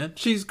crazy, man.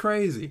 She's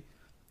crazy.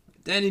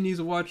 Danny needs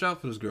to watch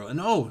out for this girl.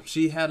 And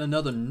she had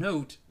another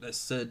note that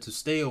said to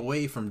stay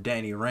away from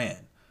Danny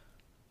Rand.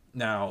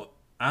 Now,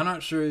 I'm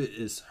not sure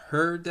it's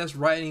her that's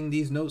writing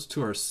these notes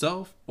to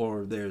herself,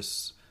 or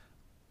there's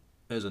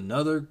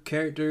another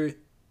character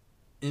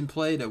in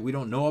play that we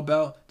don't know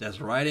about that's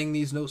writing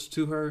these notes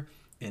to her,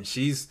 and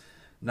she's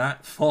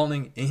not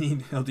following any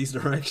of these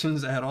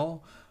directions at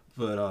all.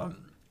 But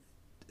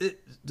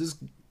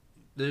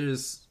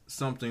there's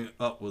something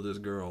up with this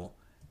girl,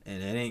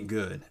 and it ain't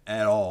good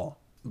at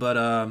all.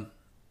 But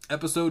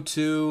episode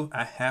 2,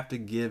 I have to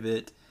give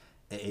it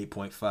an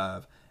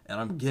 8.5, and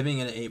I'm giving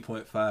it an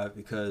 8.5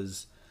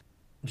 because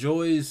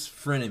Joy's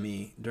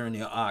frenemy during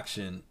the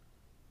auction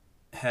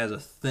has a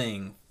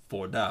thing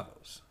for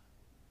Davos,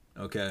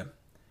 okay,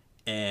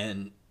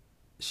 and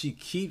she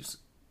keeps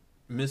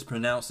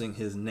mispronouncing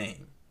his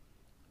name.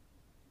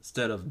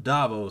 instead of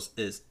Davos,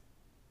 it's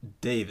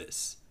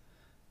Davis.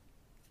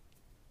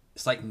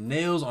 It's like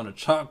nails on a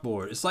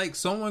chalkboard. It's like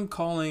someone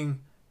calling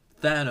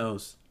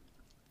Thanos.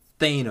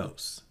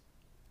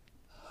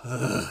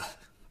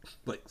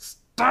 Like,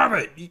 stop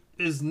it!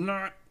 It's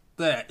not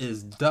that.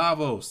 It's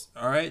Davos.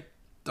 Alright?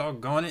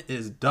 Doggone it,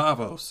 it's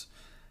Davos.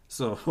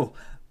 So,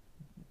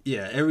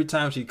 yeah, every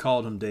time she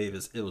called him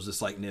Davis, it was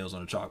just like nails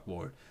on a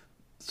chalkboard.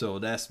 So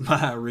that's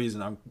my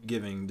reason I'm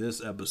giving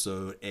this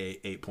episode a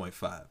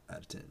 8.5 out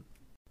of 10.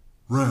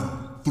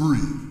 Round 3.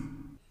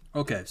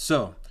 Okay,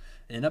 so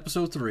in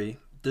episode 3,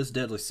 This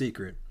Deadly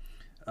Secret,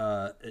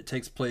 it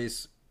takes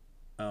place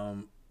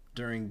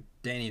during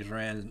Danny's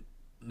Rand's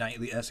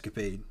nightly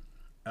escapade.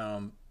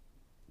 A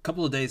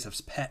couple of days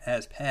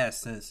has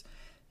passed since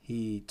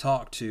he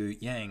talked to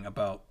Yang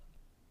about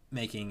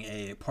making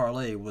a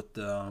parlay with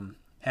the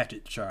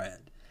Hatchet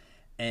Triad.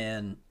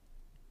 And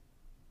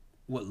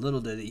what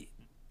little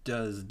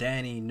does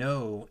Danny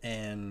know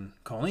and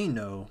Colleen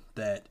know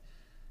that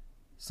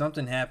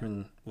something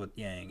happened with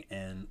Yang,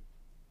 and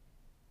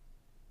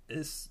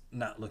it's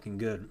not looking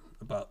good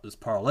about this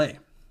parlay.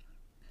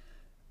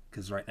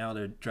 Because right now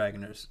they're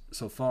dragging their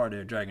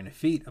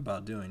feet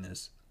about doing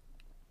this.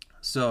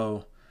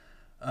 So,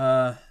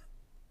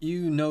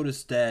 you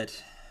notice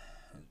that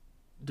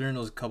during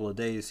those couple of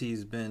days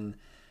he's been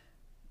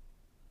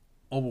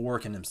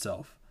overworking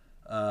himself.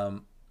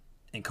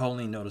 And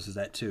Colleen notices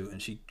that too,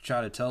 and she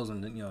tells him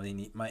that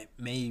he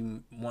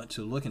may want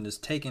to look into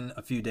taking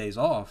a few days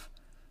off,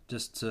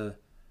 just to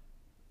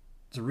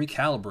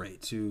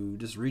recalibrate, to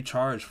just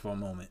recharge for a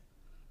moment,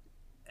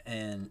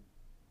 and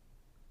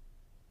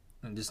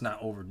just not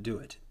overdo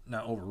it,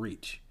 not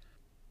overreach.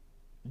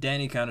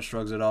 Danny kind of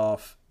shrugs it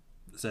off,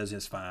 says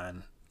it's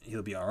fine,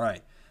 he'll be all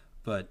right,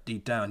 but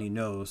deep down he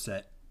knows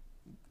that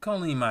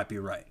Colleen might be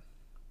right.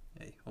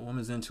 Hey, a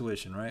woman's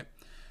intuition, right?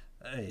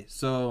 Hey,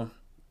 so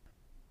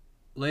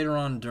later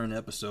on during the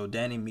episode,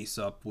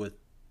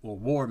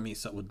 Ward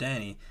meets up with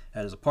Danny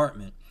at his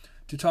apartment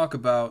to talk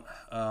about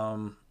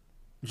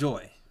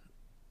Joy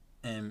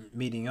and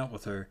meeting up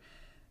with her,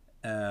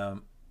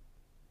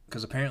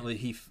 because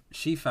apparently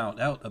she found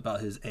out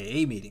about his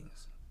AA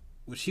meetings,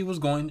 which he was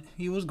going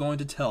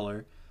to tell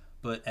her,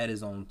 but at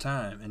his own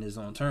time and his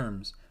own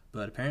terms.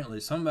 But apparently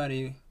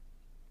somebody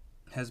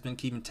has been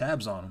keeping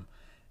tabs on him,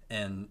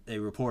 and they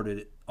reported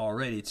it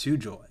already to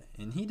Joy,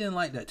 and he didn't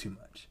like that too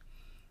much.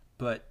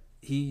 But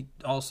he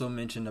also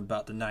mentioned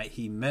about the night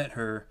he met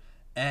her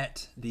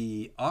at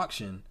the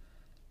auction,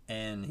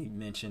 and he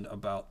mentioned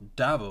about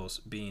Davos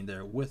being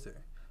there with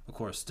her. Of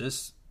course,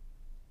 this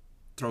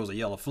throws a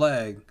yellow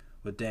flag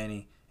with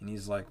Danny, and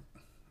he's like,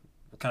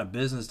 what kind of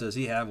business does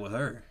he have with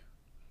her?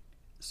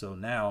 So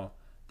now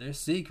their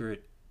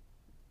secret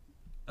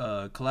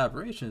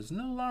collaboration is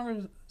no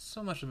longer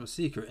so much of a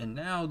secret, and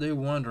now they're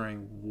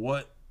wondering,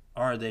 what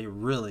are they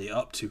really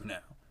up to now?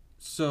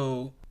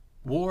 So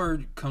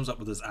Ward comes up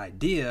with this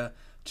idea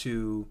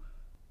to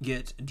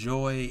get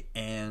Joy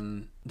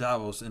and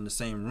Davos in the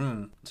same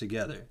room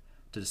together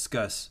to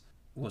discuss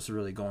what's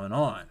really going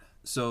on.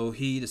 So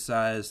he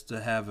decides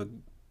to have a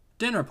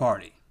dinner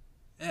party.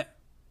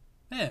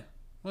 Yeah.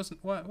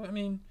 I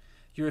mean,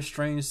 your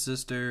estranged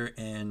sister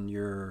and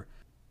your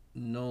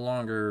no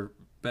longer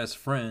best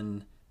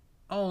friend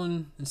all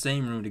in the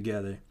same room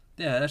together.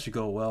 Yeah, that should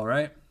go well,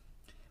 right?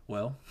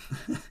 Well,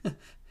 I'm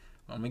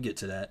gonna get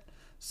to that.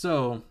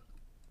 So,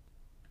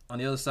 on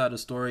the other side of the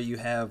story, you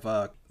have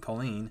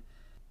Colleen,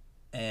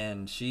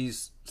 and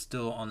she's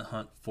still on the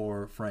hunt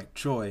for Frank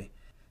Choi.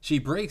 She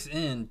breaks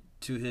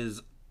into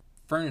his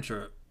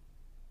furniture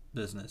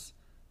business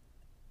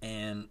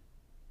and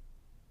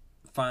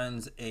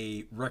finds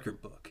a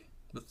record book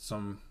with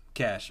some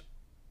cash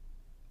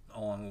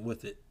along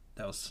with it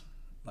that was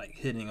like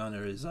hidden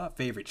under his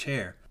favorite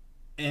chair.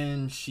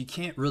 And she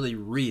can't really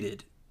read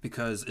it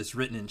because it's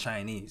written in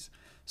Chinese.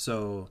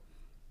 So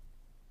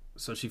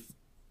she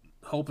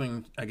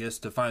hoping, I guess,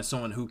 to find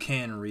someone who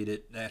can read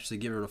it and actually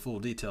give her the full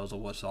details of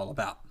what it's all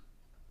about.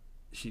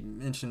 She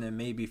mentioned there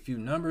may be a few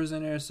numbers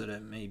in there, so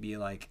that may be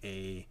like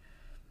a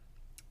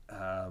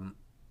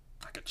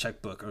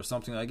checkbook or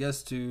something, I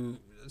guess, to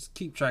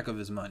keep track of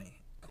his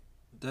money.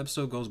 The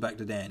episode goes back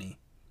to Danny,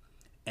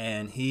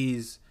 and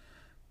he's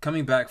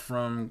coming back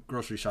from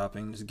grocery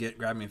shopping to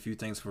grabbing a few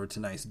things for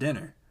tonight's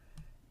dinner.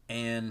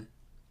 And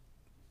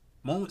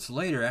moments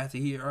later, after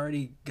he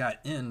already got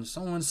in,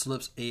 someone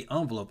slips a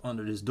envelope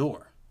under his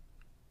door.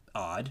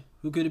 Odd.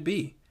 Who could it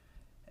be?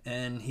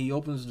 And he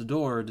opens the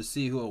door to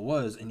see who it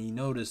was, and he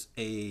noticed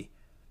a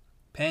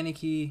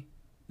panicky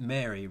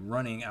Mary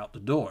running out the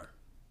door.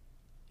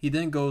 He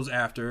then goes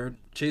after her,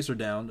 chase her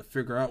down to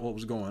figure out what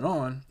was going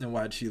on and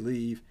why did she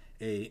leave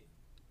a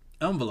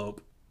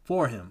envelope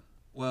for him.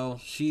 Well,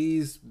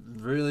 she's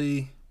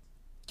really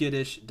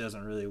skittish,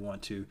 doesn't really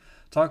want to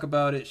talk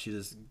about it. She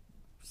just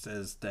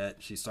says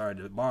that she's sorry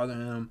to bother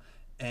him,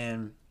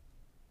 and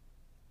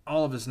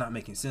all of it's not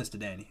making sense to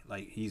Danny.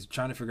 Like, he's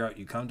trying to figure out,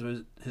 you come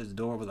to his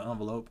door with an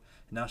envelope,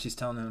 and now she's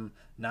telling him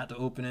not to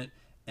open it,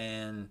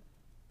 and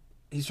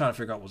he's trying to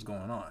figure out what's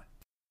going on.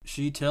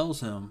 She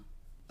tells him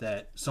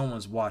that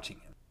someone's watching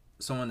him.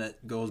 Someone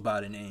that goes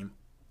by the name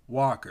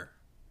Walker.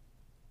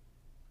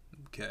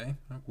 Okay,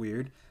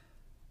 weird.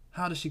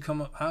 How does she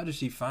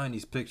find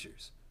these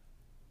pictures?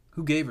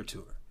 Who gave her to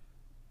her?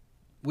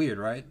 Weird,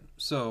 right?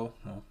 So,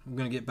 well, I'm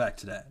going to get back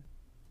to that.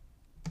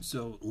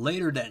 So,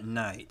 later that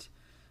night,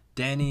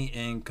 Danny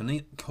and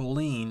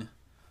Colleen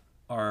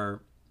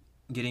are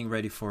getting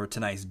ready for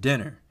tonight's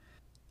dinner.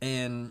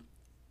 And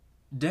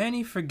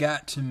Danny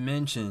forgot to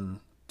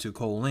mention to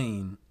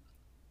Colleen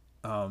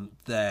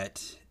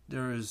that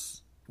there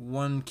is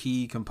one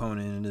key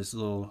component in this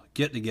little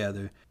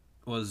get-together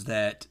was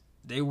that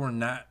they were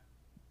not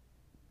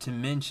to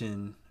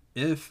mention,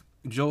 if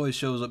Joy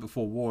shows up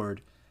before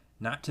Ward,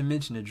 not to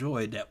mention to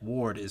Joy that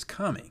Ward is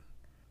coming.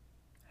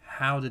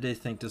 How did they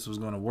think this was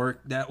going to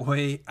work that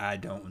way? I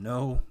don't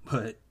know,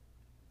 but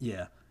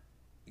yeah.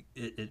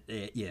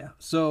 Yeah.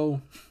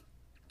 So,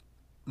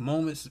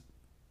 moments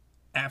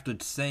after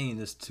saying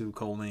this to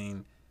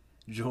Colleen,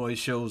 Joy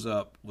shows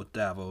up with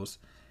Davos,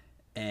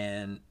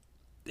 and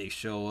they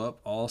show up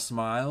all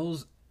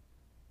smiles.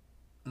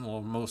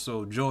 Well, most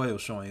so Joy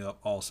was showing up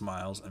all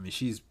smiles. I mean,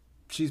 she's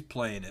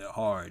playing it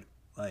hard.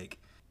 Like,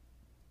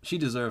 she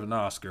deserves an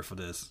Oscar for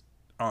this,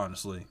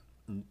 honestly,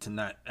 to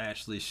not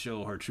actually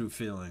show her true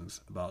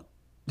feelings about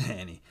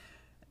Danny.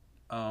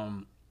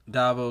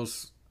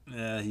 Davos,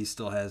 he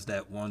still has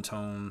that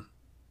one-tone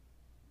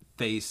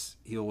face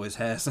he always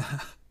has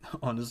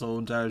on this whole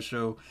entire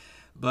show.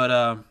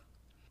 But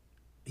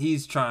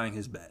he's trying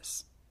his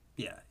best.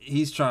 Yeah,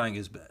 he's trying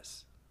his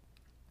best.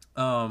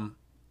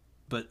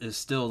 But it's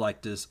still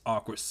like this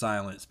awkward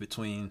silence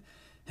between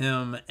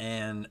him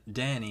and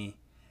Danny.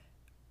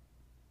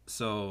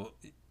 So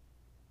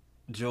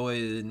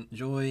Joy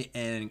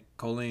and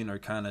Colleen are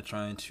kind of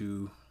trying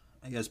to,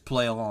 I guess,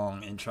 play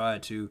along and try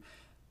to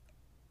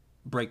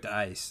break the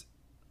ice,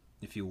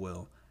 if you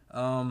will.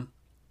 A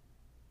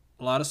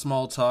lot of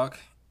small talk,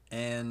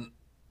 and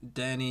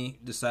Danny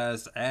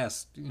decides to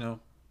ask,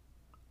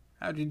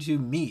 how did you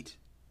meet?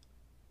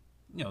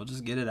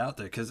 Just get it out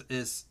there, because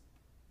it's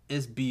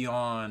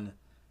beyond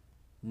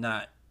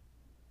not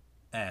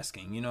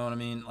asking. You know what I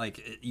mean?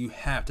 Like, you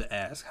have to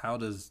ask, how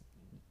does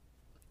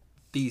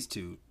these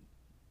two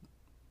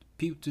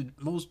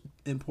most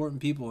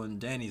important people in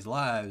Danny's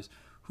lives,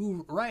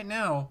 who right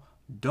now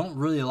don't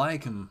really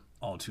like him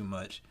all too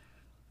much,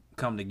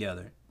 come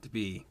together to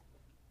be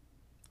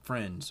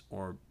friends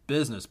or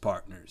business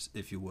partners,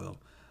 if you will.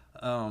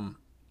 And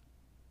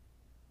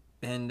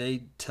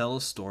they tell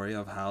a story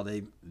of how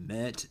they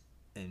met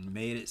and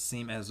made it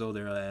seem as though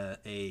they're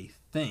a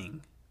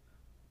thing.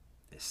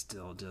 It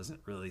still doesn't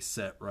really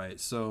set right.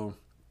 So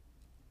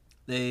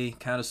they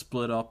kind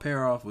of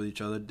pair off with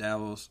each other.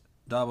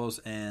 Davos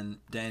and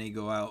Danny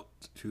go out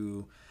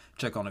to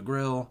check on the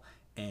grill,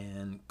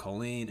 and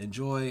Colleen and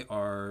Joy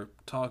are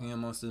talking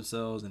amongst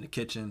themselves in the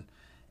kitchen,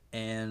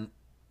 and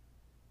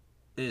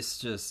it's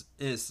just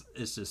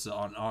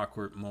an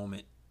awkward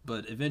moment.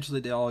 But eventually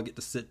they all get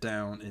to sit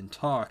down and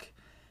talk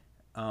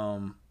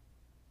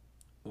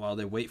while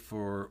they wait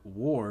for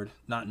Ward,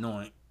 not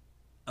knowing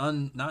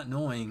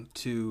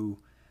to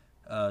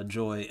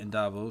Joy and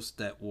Davos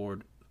that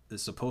Ward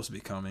is supposed to be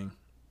coming.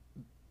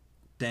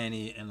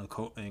 Danny and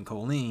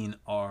Colleen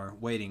are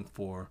waiting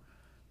for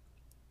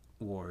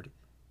Ward,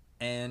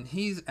 and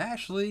he's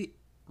actually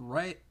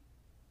right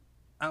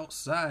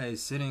outside,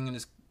 sitting in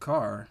his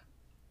car,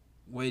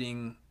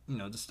 waiting.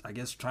 Just, I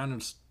guess, trying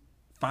to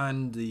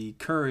find the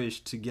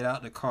courage to get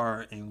out the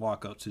car and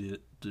walk up to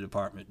the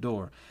department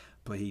door,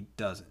 but he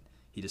doesn't.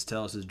 He just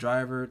tells his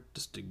driver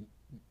just to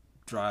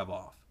drive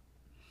off.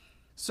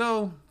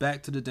 So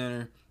back to the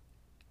dinner.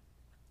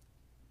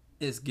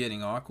 It's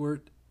getting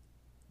awkward.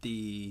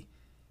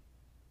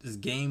 This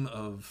game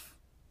of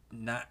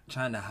not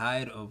trying to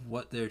hide of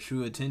what their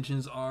true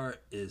intentions are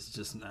is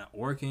just not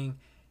working.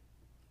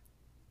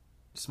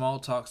 Small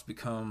talks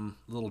become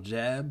little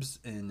jabs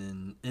and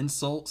then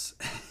insults.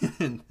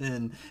 And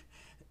then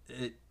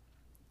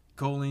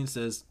Colleen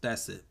says,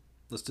 that's it.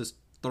 Let's just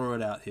throw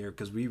it out here,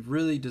 because we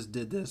really just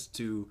did this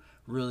to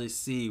really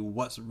see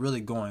what's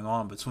really going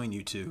on between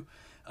you two.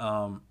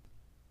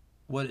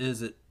 What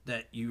is it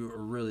that you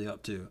are really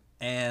up to?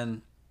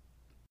 And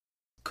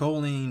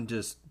Colleen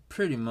just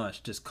pretty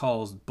much just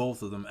calls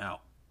both of them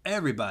out.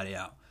 Everybody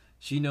out.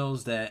 She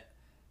knows that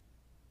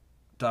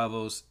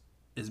Davos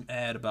is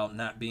mad about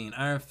not being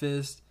Iron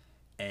Fist,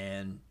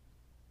 and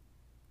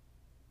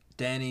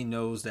Danny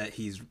knows that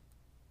he's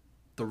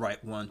the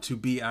right one to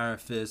be Iron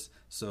Fist,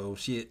 so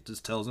she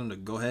just tells him to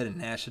go ahead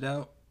and hash it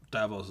out.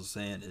 Davos is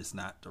saying it's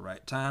not the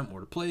right time or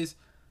the place.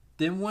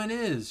 Then when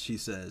is, she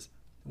says,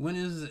 when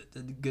is it a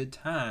good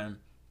time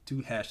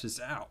to hash this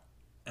out?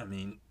 I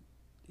mean,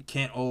 you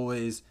can't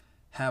always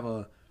have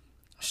a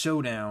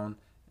showdown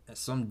at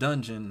some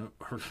dungeon,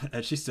 or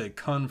as she said,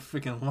 Kun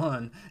freaking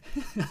Lun,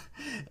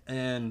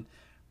 and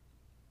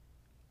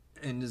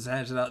just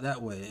hash it out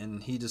that way.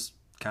 And he just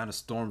kind of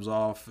storms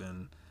off,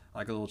 and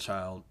like a little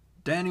child.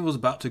 Danny was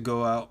about to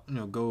go out,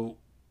 go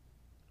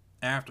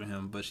after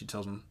him, but she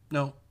tells him,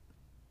 no,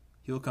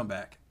 he'll come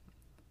back.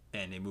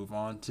 And they move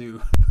on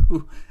to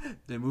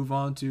move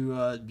on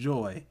to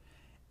Joy,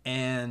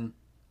 and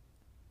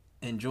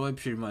Joy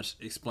pretty much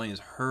explains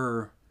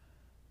her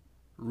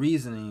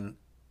reason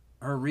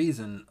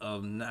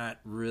of not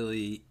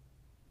really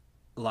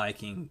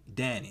liking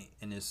Danny,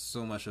 and it's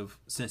so much of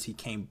since he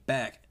came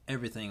back,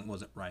 everything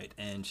wasn't right,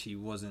 and she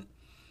wasn't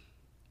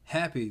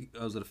happy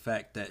because of the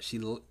fact that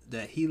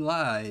he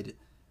lied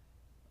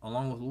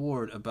along with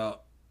Ward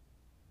about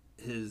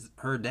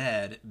her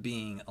dad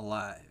being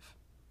alive.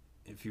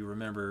 If you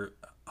remember,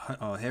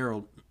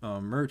 Harold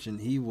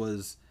Merchant, he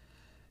was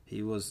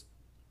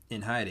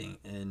in hiding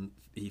and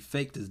he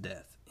faked his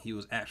death. He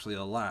was actually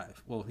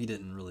alive. Well, he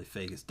didn't really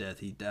fake his death.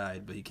 He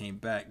died, but he came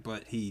back.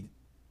 But he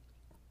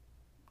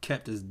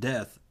kept his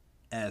death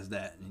as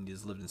that, and he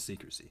just lived in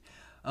secrecy.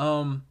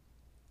 But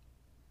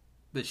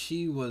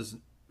she was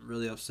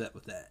really upset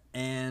with that.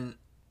 And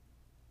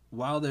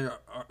while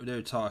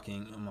they're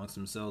talking amongst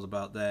themselves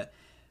about that,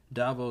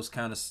 Davos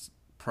kind of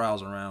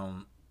prowls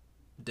around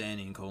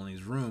Danny and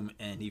Colleen's room,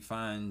 and he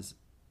finds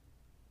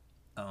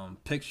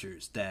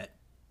pictures that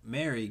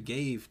Mary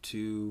gave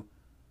to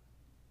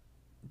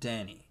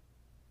Danny.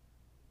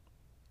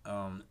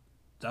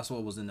 That's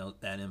what was in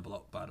that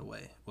envelope, by the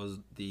way, was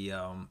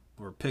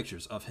were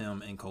pictures of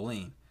him and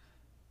Colleen.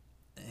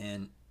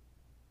 And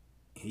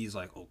he's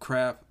like, oh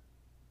crap,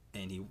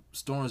 and he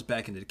storms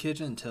back into the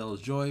kitchen and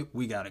tells Joy,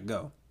 we gotta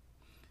go.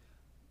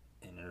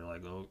 And they're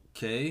like,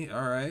 okay,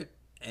 all right.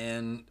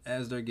 And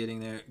as they're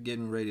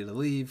getting ready to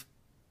leave,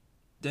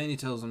 Danny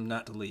tells them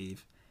not to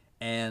leave,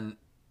 and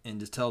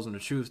just tells them the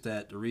truth,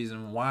 that the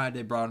reason why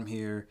they brought him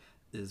here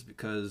is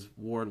because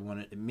Ward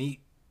wanted to meet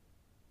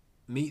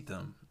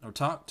them or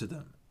talk to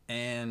them,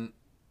 and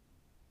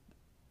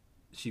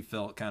she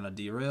felt kind of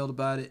derailed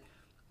about it,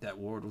 that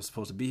Ward was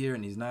supposed to be here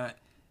and he's not,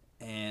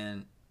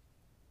 and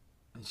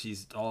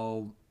she's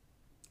all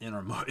in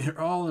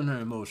her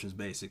emotions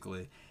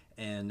basically,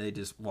 and they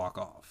just walk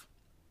off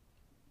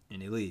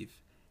and they leave.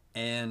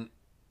 And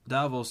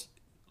Davos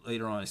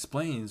later on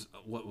explains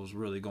what was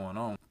really going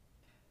on.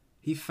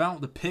 He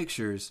found the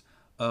pictures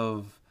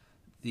of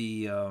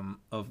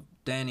of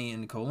Danny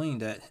and Colleen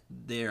that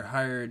their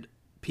hired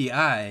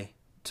PI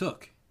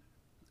took.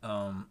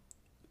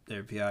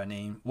 Their PI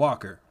named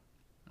Walker.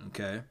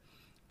 Okay.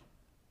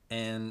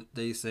 And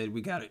they said,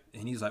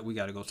 and he's like, we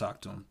gotta go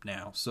talk to him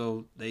now.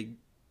 So they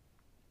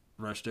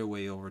rushed their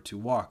way over to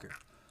Walker.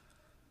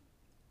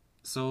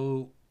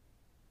 So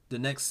the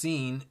next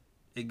scene,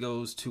 it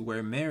goes to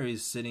where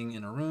Mary's sitting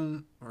in a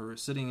room, or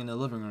sitting in the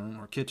living room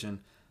or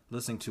kitchen,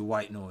 listening to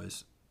white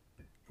noise,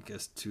 I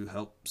guess to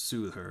help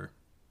soothe her.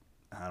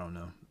 I don't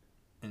know.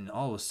 And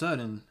all of a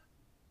sudden,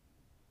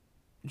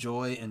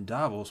 Joy and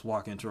Davos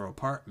walk into her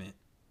apartment.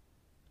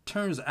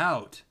 Turns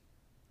out,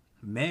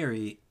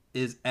 Mary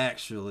is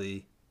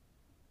actually,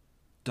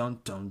 dun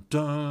dun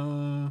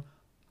dun,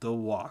 the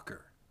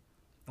Walker.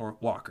 Or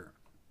Walker,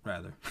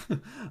 rather.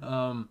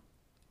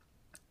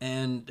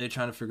 And they're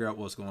trying to figure out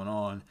what's going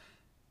on.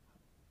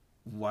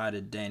 Why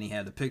did Danny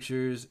have the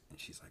pictures? And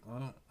she's like,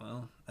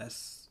 well,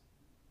 that's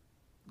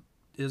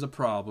is a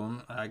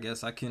problem. I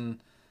guess I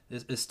can.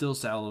 It's still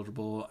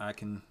salvageable.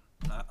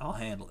 I'll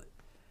handle it.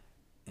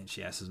 And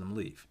she asks them to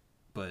leave.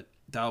 But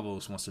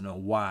Davos wants to know,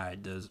 why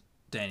does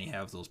Danny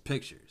have those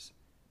pictures?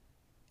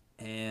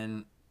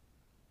 And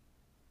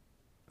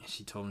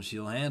she told him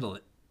she'll handle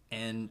it.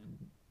 And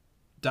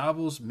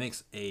Davos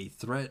makes a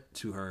threat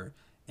to her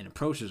and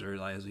approaches her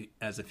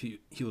as if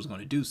he was going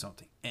to do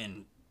something.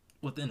 And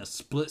within a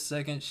split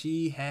second,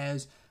 she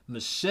has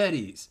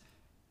machetes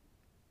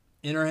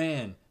in her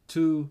hand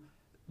to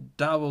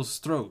Davos'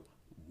 throat.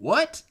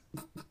 What?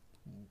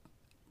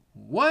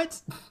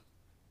 What?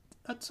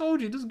 I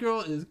told you, this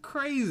girl is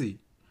crazy.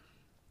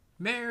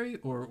 Mary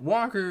or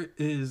Walker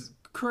is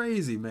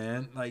crazy,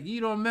 man. Like,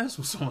 you don't mess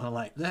with someone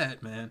like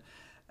that, man.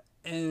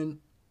 And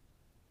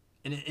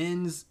it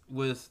ends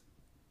with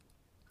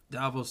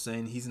Davos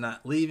saying he's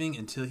not leaving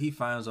until he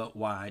finds out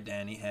why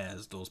Danny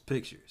has those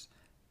pictures.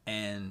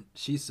 And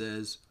she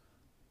says,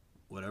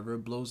 whatever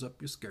blows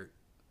up your skirt.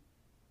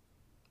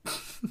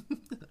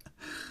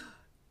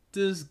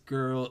 This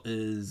girl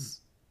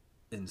is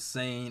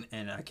insane,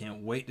 and I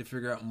can't wait to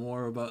figure out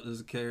more about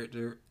this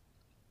character.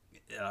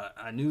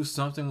 I knew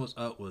something was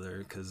up with her,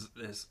 because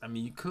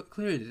you could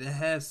clearly it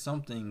has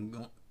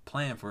something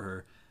planned for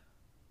her.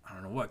 I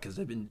don't know what, because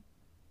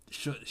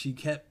she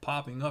kept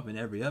popping up in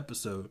every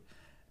episode,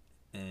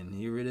 and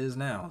here it is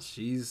now.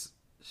 She's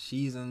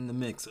in the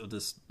mix of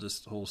this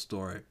whole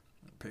story.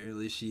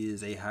 Apparently, she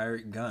is a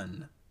hired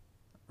gun,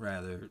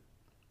 rather,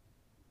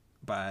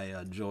 by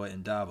Joy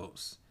and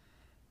Davos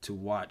to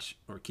watch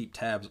or keep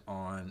tabs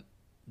on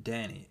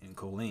Danny and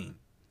Colleen.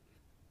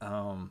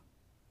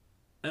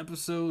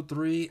 Episode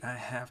 3, I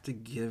have to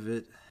give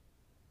it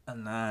a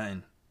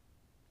 9.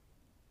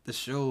 The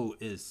show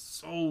is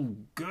so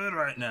good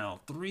right now.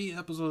 3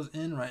 episodes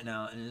in right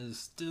now, and it is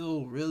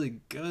still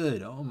really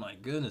good. Oh my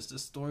goodness,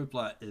 this story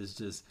plot is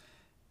just,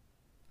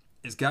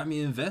 it's got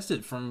me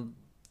invested from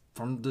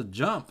the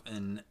jump,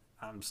 and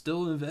I'm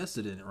still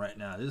invested in it right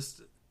now.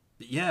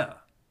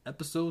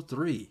 Episode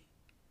 3.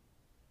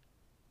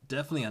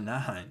 definitely a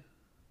 9.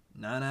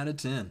 9 out of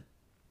 10.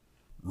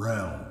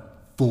 Round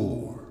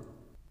 4.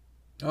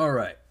 All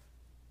right.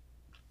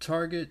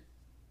 Target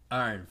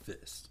Iron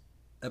Fist.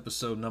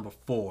 Episode number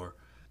 4.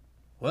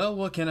 Well,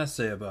 what can I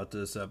say about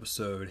this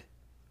episode?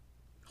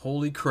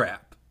 Holy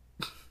crap.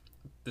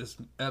 This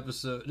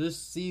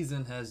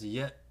season has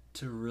yet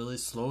to really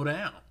slow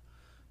down.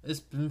 It's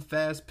been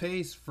fast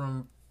paced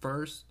from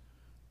first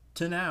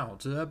to now,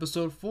 to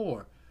episode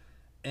 4.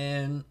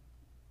 And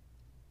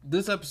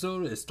this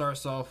episode, it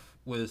starts off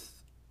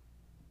with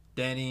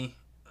Danny,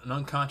 an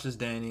unconscious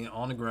Danny,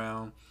 on the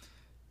ground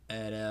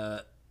at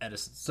a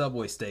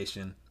subway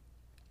station.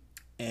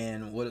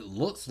 And what it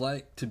looks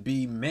like to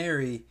be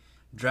Mary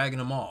dragging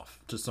him off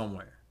to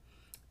somewhere.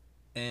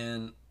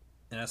 And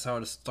that's how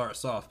it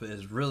starts off. But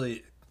it's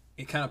really,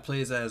 it kind of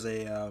plays as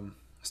a,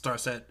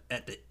 starts at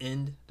the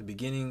end. The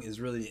beginning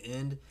is really the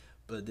end.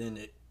 But then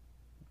it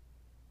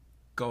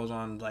goes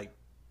on like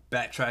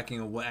backtracking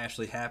of what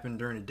actually happened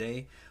during the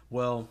day.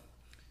 Well,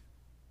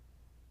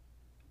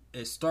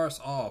 it starts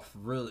off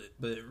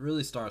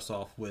really starts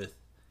off with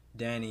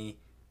Danny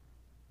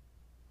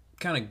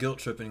kind of guilt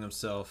tripping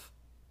himself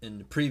in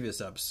the previous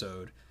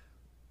episode,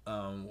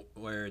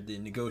 where the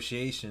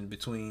negotiation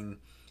between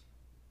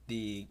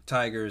the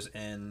Tigers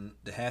and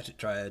the Hatchet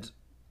Triads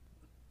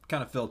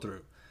kind of fell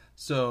through.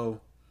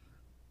 So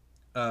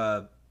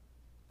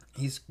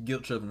he's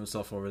guilt tripping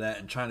himself over that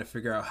and trying to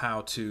figure out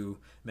how to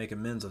make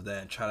amends of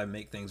that and try to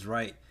make things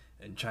right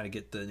and try to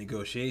get the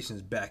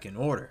negotiations back in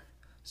order.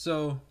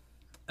 So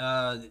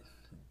Danny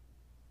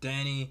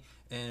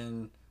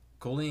and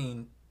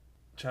Colleen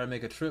try to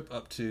make a trip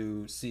up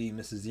to see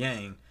Mrs.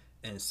 Yang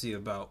and see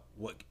about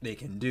what they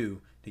can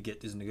do to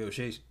get this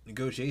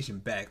negotiation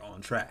back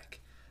on track.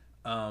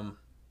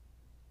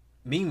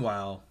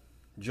 Meanwhile,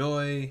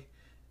 Joy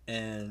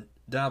and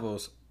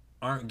Davos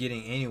aren't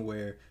getting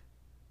anywhere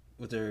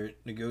with their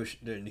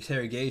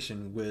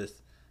interrogation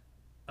with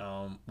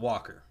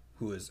Walker,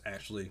 who is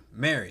actually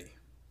Mary.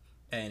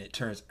 And it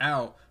turns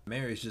out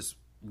Mary is just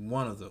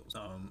one of those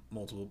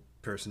multiple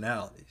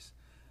personalities.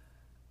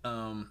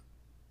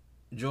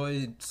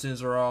 Joy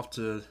sends her off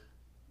to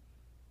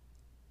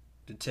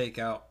take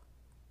out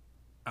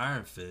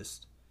Iron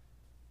Fist,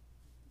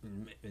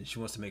 and she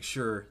wants to make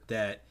sure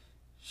that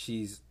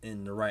she's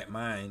in the right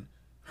mind.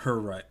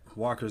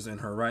 Walker's in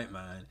her right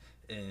mind,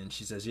 and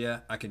she says,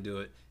 "Yeah, I can do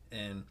it,"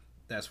 and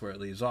that's where it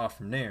leaves off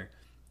from there.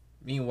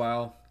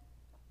 Meanwhile,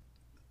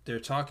 they're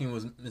talking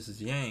with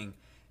Mrs. Yang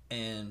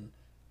and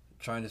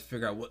trying to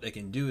figure out what they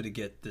can do to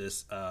get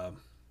this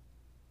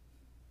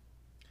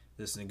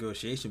this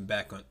negotiation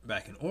back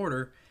in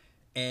order,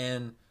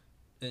 and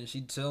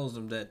she tells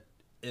them that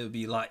it would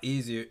be a lot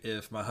easier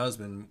if my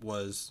husband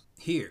was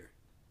here.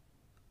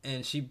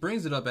 And she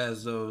brings it up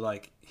as though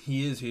like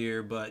he is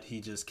here, but he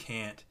just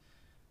can't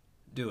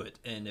do it.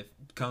 And if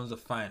it comes to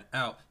find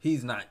out,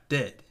 he's not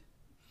dead.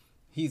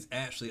 He's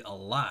actually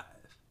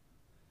alive.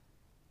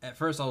 At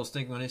first I was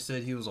thinking when they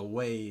said he was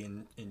away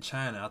in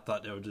China, I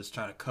thought they were just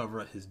trying to cover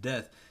up his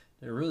death.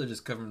 They're really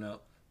just covering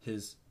up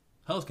his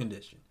health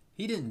condition.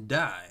 He didn't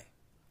die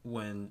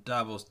when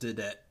Davos did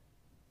that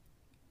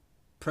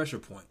pressure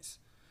points.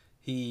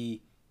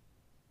 He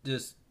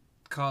just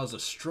caused a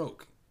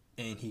stroke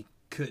and he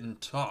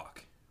couldn't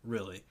talk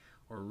really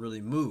or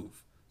really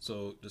move,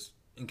 so just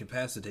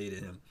incapacitated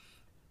him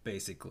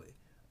basically,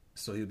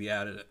 so he'll be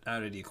out of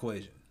the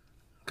equation.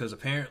 Because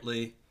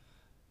apparently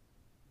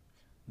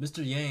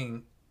Mr.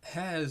 Yang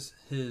has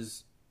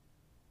his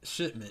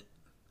shipment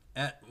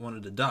at one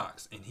of the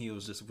docks and he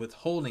was just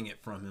withholding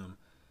it from him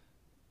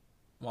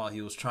while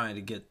he was trying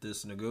to get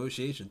this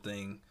negotiation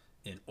thing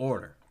in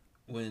order.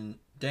 When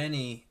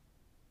Danny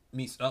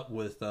meets up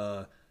with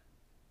Mr.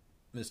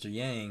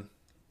 Yang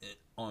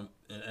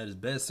at his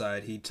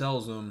bedside, he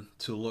tells him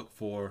to look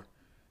for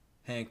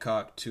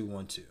Hancock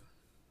 212.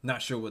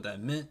 Not sure what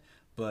that meant,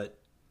 but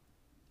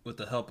with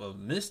the help of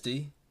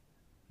Misty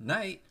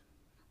Knight,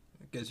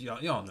 I guess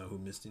y'all know who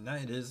Misty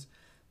Knight is,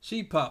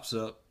 she pops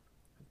up,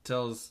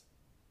 tells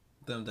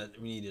them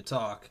that we need to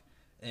talk,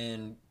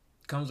 and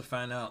comes to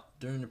find out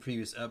during the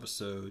previous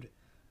episode,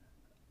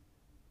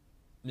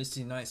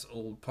 Misty Knight's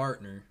old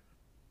partner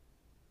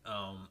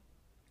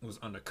was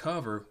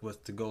undercover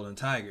with the Golden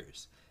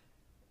Tigers,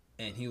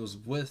 and he was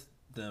with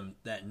them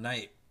that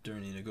night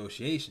during the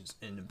negotiations.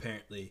 And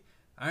apparently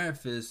Iron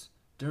Fist,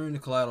 during the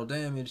collateral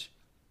damage,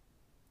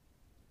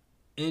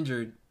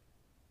 injured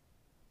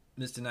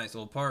Misty Knight's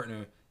old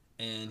partner,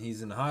 and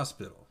he's in the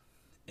hospital.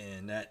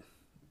 And that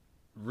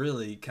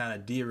really kind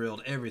of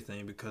derailed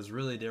everything, because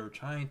really they were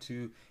trying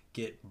to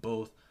get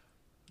both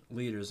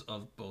leaders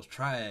of both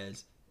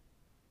triads.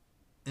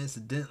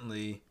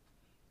 Incidentally,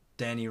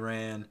 Danny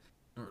Rand,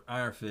 or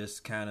Iron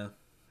Fist, kind of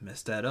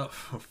messed that up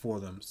for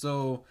them.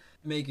 So,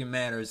 making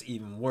matters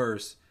even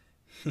worse,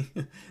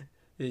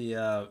 he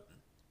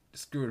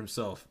screwed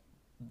himself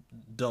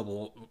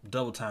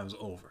double times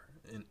over,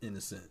 in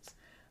a sense.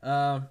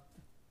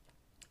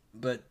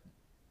 But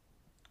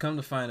come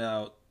to find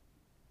out,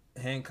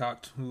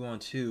 Hancock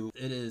 212,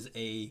 it is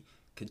a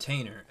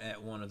container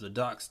at one of the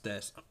docks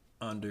that's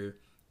under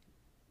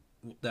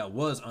that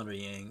was under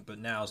Yang, but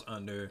now is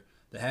under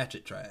the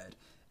Hatchet Triad.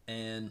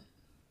 And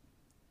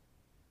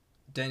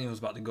Danny was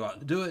about to go out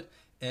and do it,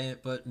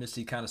 but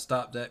Misty kind of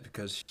stopped that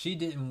because she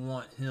didn't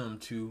want him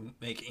to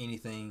make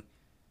anything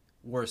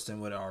worse than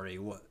what it already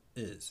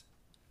is.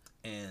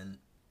 And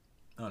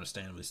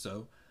understandably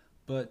so.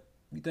 But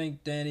you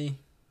think Danny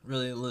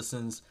really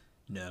listens?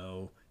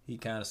 No. He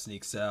kind of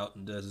sneaks out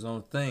and does his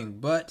own thing,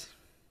 but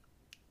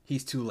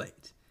he's too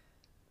late.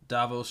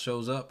 Davos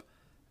shows up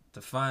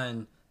to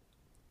find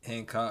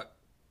Hancock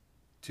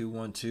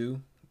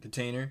 212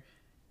 container,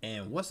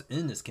 and what's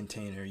in this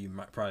container, you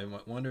might probably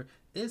wonder,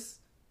 it's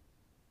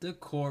the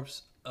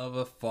corpse of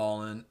a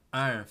fallen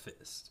Iron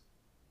Fist.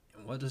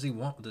 And what does he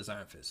want with this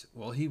Iron Fist?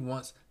 Well, he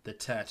wants the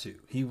tattoo.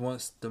 He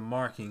wants the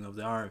marking of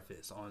the Iron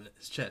Fist on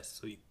his chest.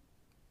 So he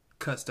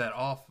cuts that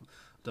off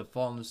the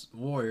fallen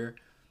warrior.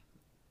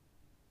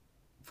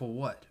 For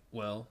what?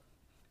 Well,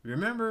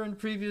 remember in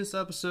previous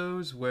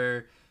episodes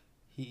where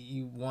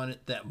he wanted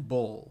that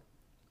bowl?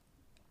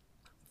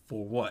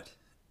 For what?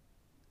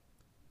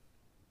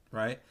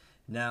 Right?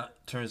 Now,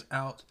 it turns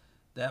out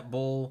that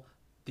bowl,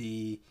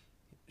 the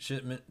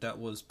shipment that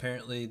was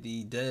apparently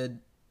the dead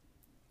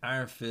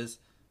Iron Fist,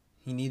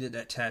 he needed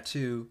that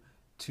tattoo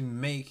to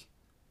make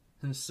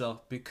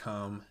himself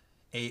become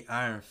a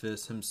Iron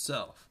Fist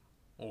himself,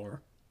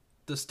 or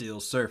the Steel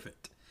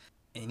Serpent.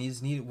 And he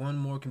just needed one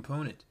more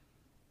component.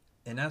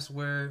 And that's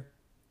where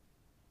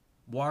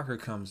Walker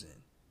comes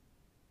in.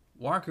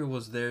 Walker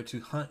was there to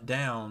hunt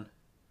down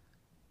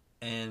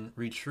and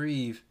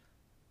retrieve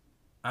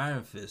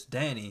Iron Fist,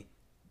 Danny,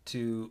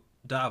 to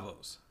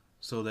Davos.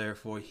 So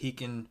therefore he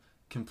can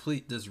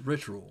complete this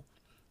ritual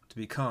to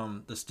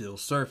become the Steel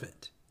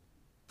Serpent.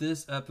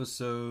 This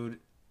episode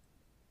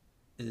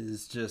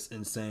is just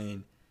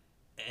insane.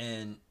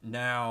 And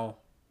now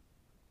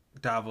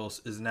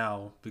Davos is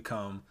now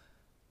become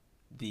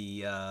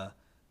the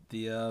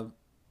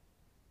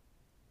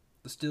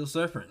Steel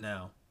Serpent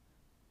now.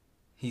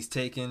 He's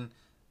taken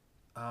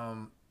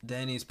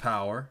Danny's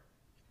power,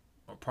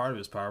 or part of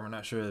his power. We're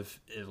not sure if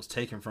it was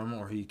taken from him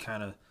or he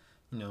kind of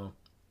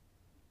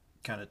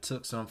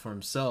took some for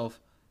himself.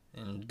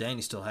 And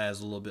Danny still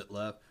has a little bit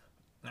left.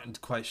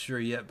 Not quite sure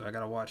yet, but I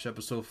gotta watch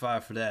episode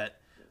 5 for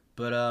that.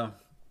 But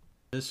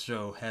this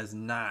show has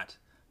not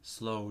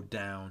slowed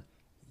down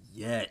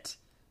yet.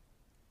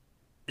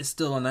 It's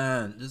still a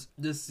 9.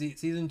 This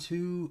season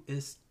 2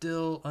 is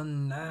still a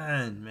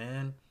 9,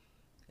 man.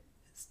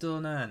 It's still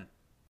a 9.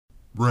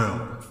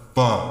 Round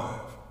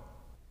 5.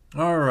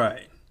 All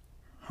right,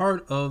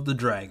 Heart of the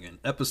Dragon,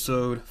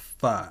 episode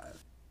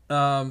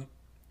 5.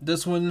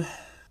 This one,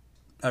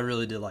 I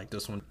really did like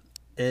this one.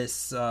 It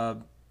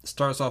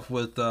starts off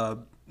with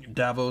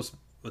Davos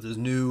with his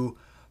new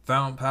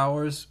found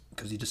powers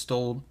because he just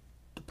stole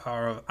the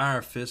power of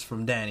Iron Fist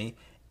from Danny,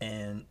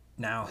 and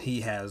now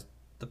he has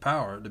the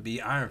power to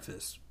be Iron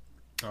Fist.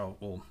 Oh,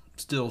 well,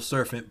 still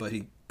Serpent, but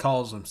he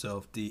calls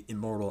himself the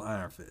Immortal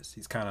Iron Fist.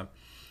 He's kind of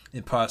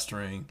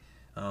impostoring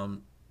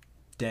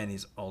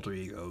Danny's alter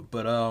ego.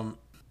 But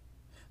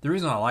the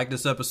reason I like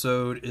this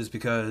episode is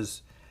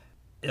because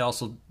it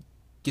also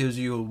gives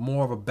you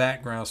more of a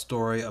background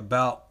story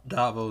about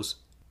Davos,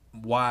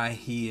 why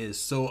he is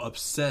so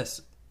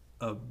obsessed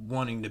of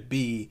wanting to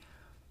be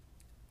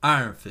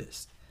Iron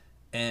Fist.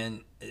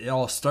 And it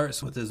all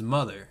starts with his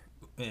mother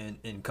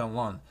in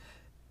Kunlun.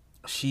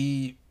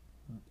 She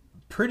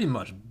pretty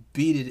much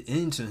beat it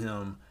into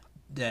him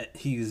that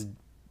he's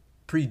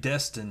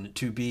predestined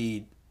to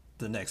be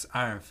the next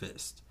Iron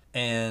Fist.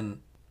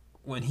 And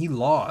when he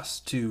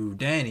lost to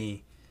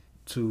Danny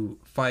to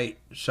fight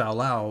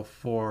Shou-Lao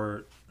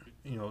for,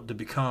 to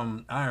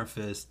become Iron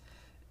Fist,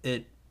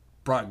 it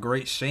brought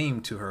great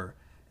shame to her.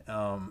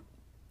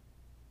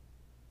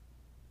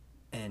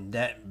 And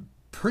that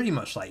pretty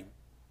much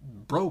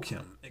broke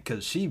him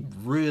because she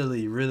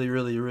really, really,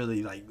 really,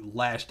 really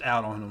lashed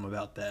out on him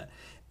about that.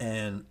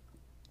 And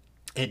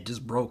it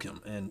just broke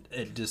him. And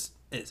it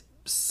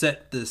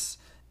set this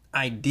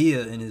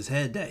idea in his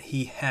head that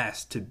he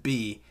has to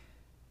be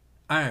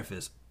Iron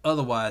Fist.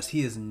 Otherwise,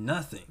 he is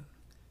nothing.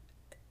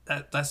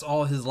 That's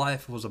all his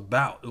life was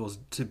about. It was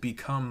to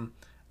become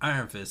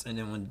Iron Fist. And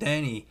then when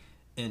Danny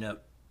ended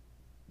up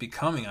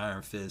becoming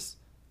Iron Fist,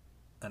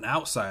 an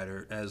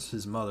outsider, as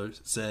his mother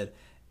said,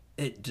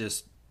 it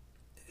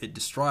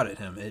destroyed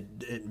him.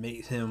 It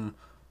made him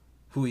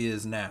who he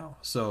is now.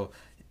 So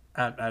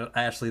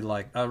I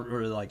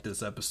really like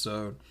this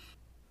episode.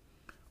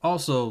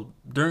 Also,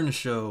 during the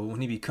show,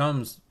 when he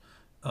becomes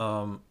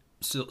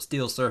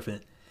Steel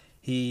Serpent,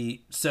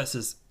 he sets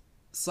his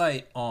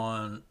sight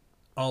on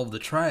all of the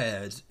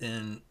triads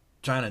in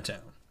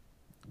Chinatown.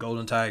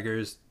 Golden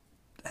Tigers,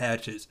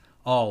 Hatchets,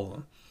 all of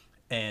them.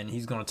 And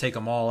he's going to take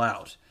them all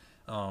out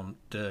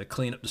to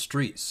clean up the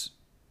streets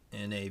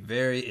in a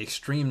very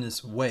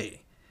extremist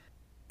way.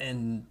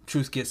 And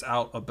truth gets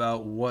out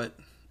about what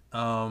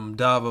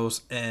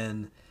Davos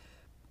and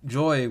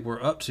Joy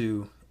were up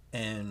to,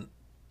 and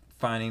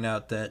finding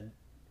out that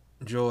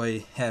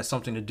Joy has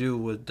something to do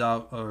with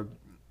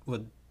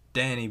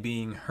Danny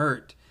getting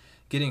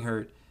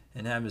hurt,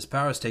 and having his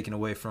powers taken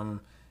away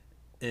from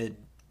him,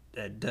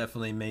 that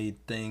definitely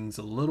made things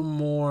a little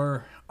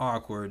more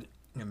awkward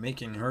and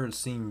making her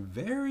seem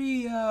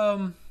very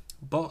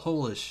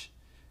butthole-ish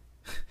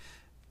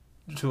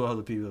to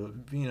other people,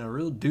 being a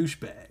real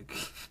douchebag.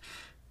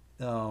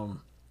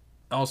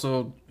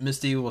 Also,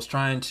 Misty was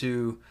trying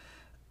to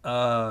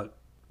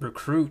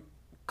recruit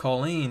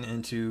Colleen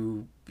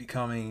into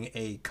becoming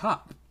a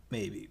cop,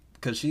 maybe,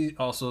 because she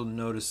also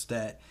noticed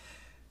that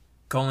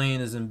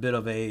Colleen is in a bit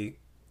of a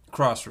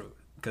crossroad,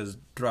 because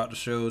throughout the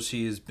show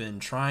she has been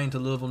trying to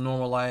live a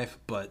normal life,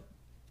 but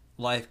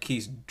life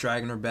keeps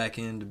dragging her back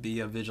in to be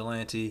a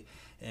vigilante,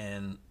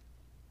 and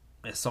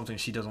it's something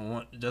she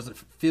doesn't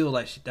feel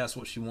like that's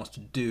what she wants to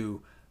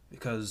do,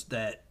 because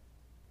that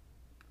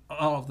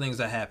all of the things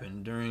that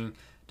happened during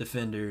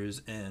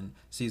Defenders and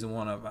season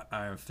 1 of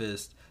Iron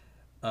Fist,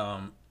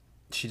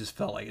 she just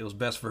felt like it was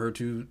best for her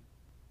to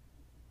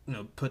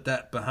put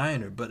that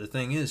behind her. But the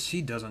thing is,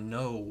 she doesn't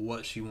know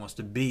what she wants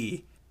to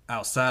be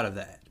outside of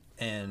that,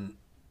 and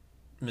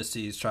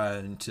Misty's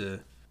trying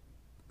to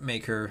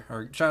make her,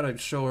 or try to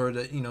show her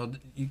that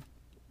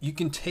you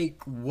can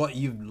take what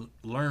you've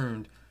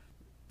learned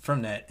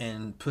from that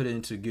and put it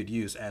into good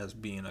use as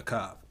being a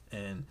cop.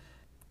 And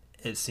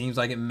it seems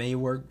like it may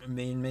work, it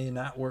may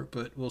not work,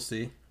 but we'll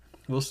see.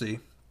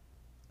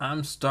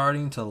 I'm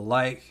starting to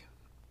like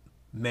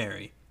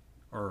Mary,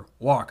 or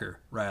Walker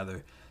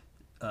rather.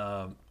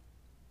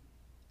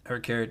 Her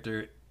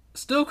character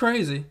still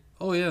crazy.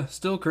 Oh yeah,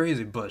 still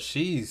crazy, but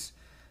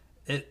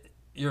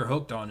you're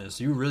hooked on this.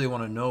 You really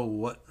want to know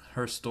what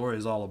her story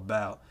is all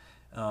about.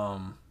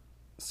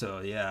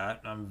 So yeah,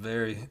 I'm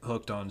very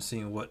hooked on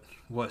seeing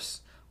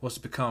what's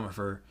become of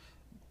her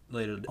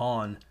later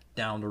on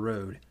down the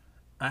road.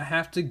 I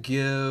have to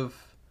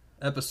give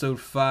episode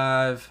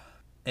 5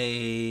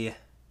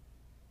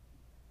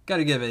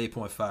 gotta give it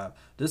 8.5.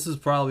 This is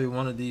probably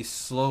one of the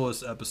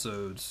slowest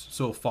episodes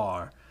so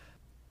far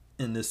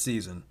in this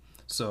season.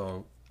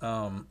 So,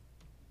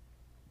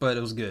 but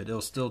it was good. It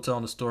was still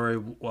telling the story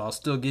while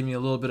still giving you a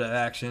little bit of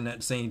action at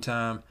the same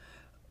time.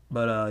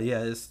 But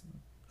yeah, it's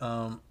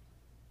I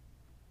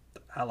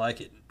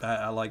like it.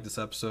 I like this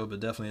episode, but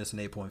definitely it's an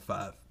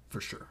 8.5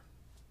 for sure.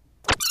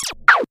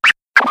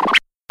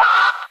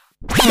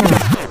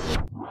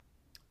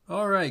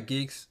 All right,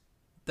 geeks.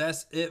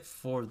 That's it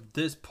for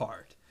this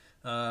part.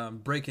 I'm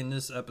breaking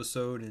this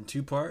episode in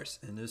 2 parts,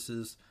 and this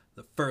is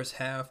the first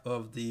half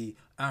of the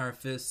Iron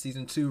Fist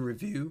Season 2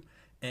 review,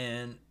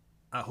 and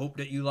I hope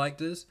that you like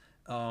this.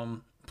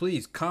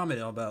 Please comment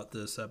about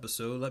this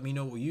episode. Let me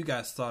know what you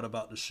guys thought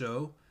about the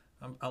show.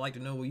 I'd like to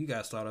know what you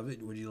guys thought of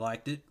it. Would you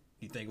liked it?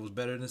 Do you think it was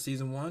better than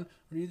Season 1? Or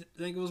do you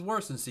think it was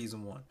worse than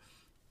Season 1?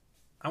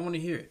 I want to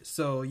hear it.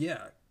 So,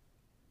 yeah,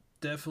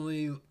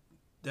 definitely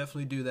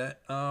do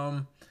that.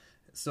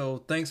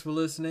 So thanks for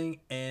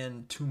listening,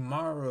 and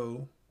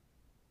tomorrow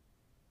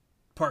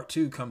part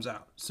 2 comes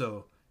out,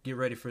 so get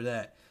ready for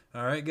that.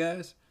 All right,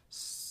 guys,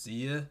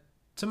 see ya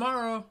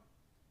tomorrow.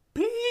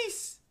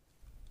 Peace.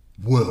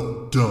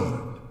 Well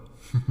done.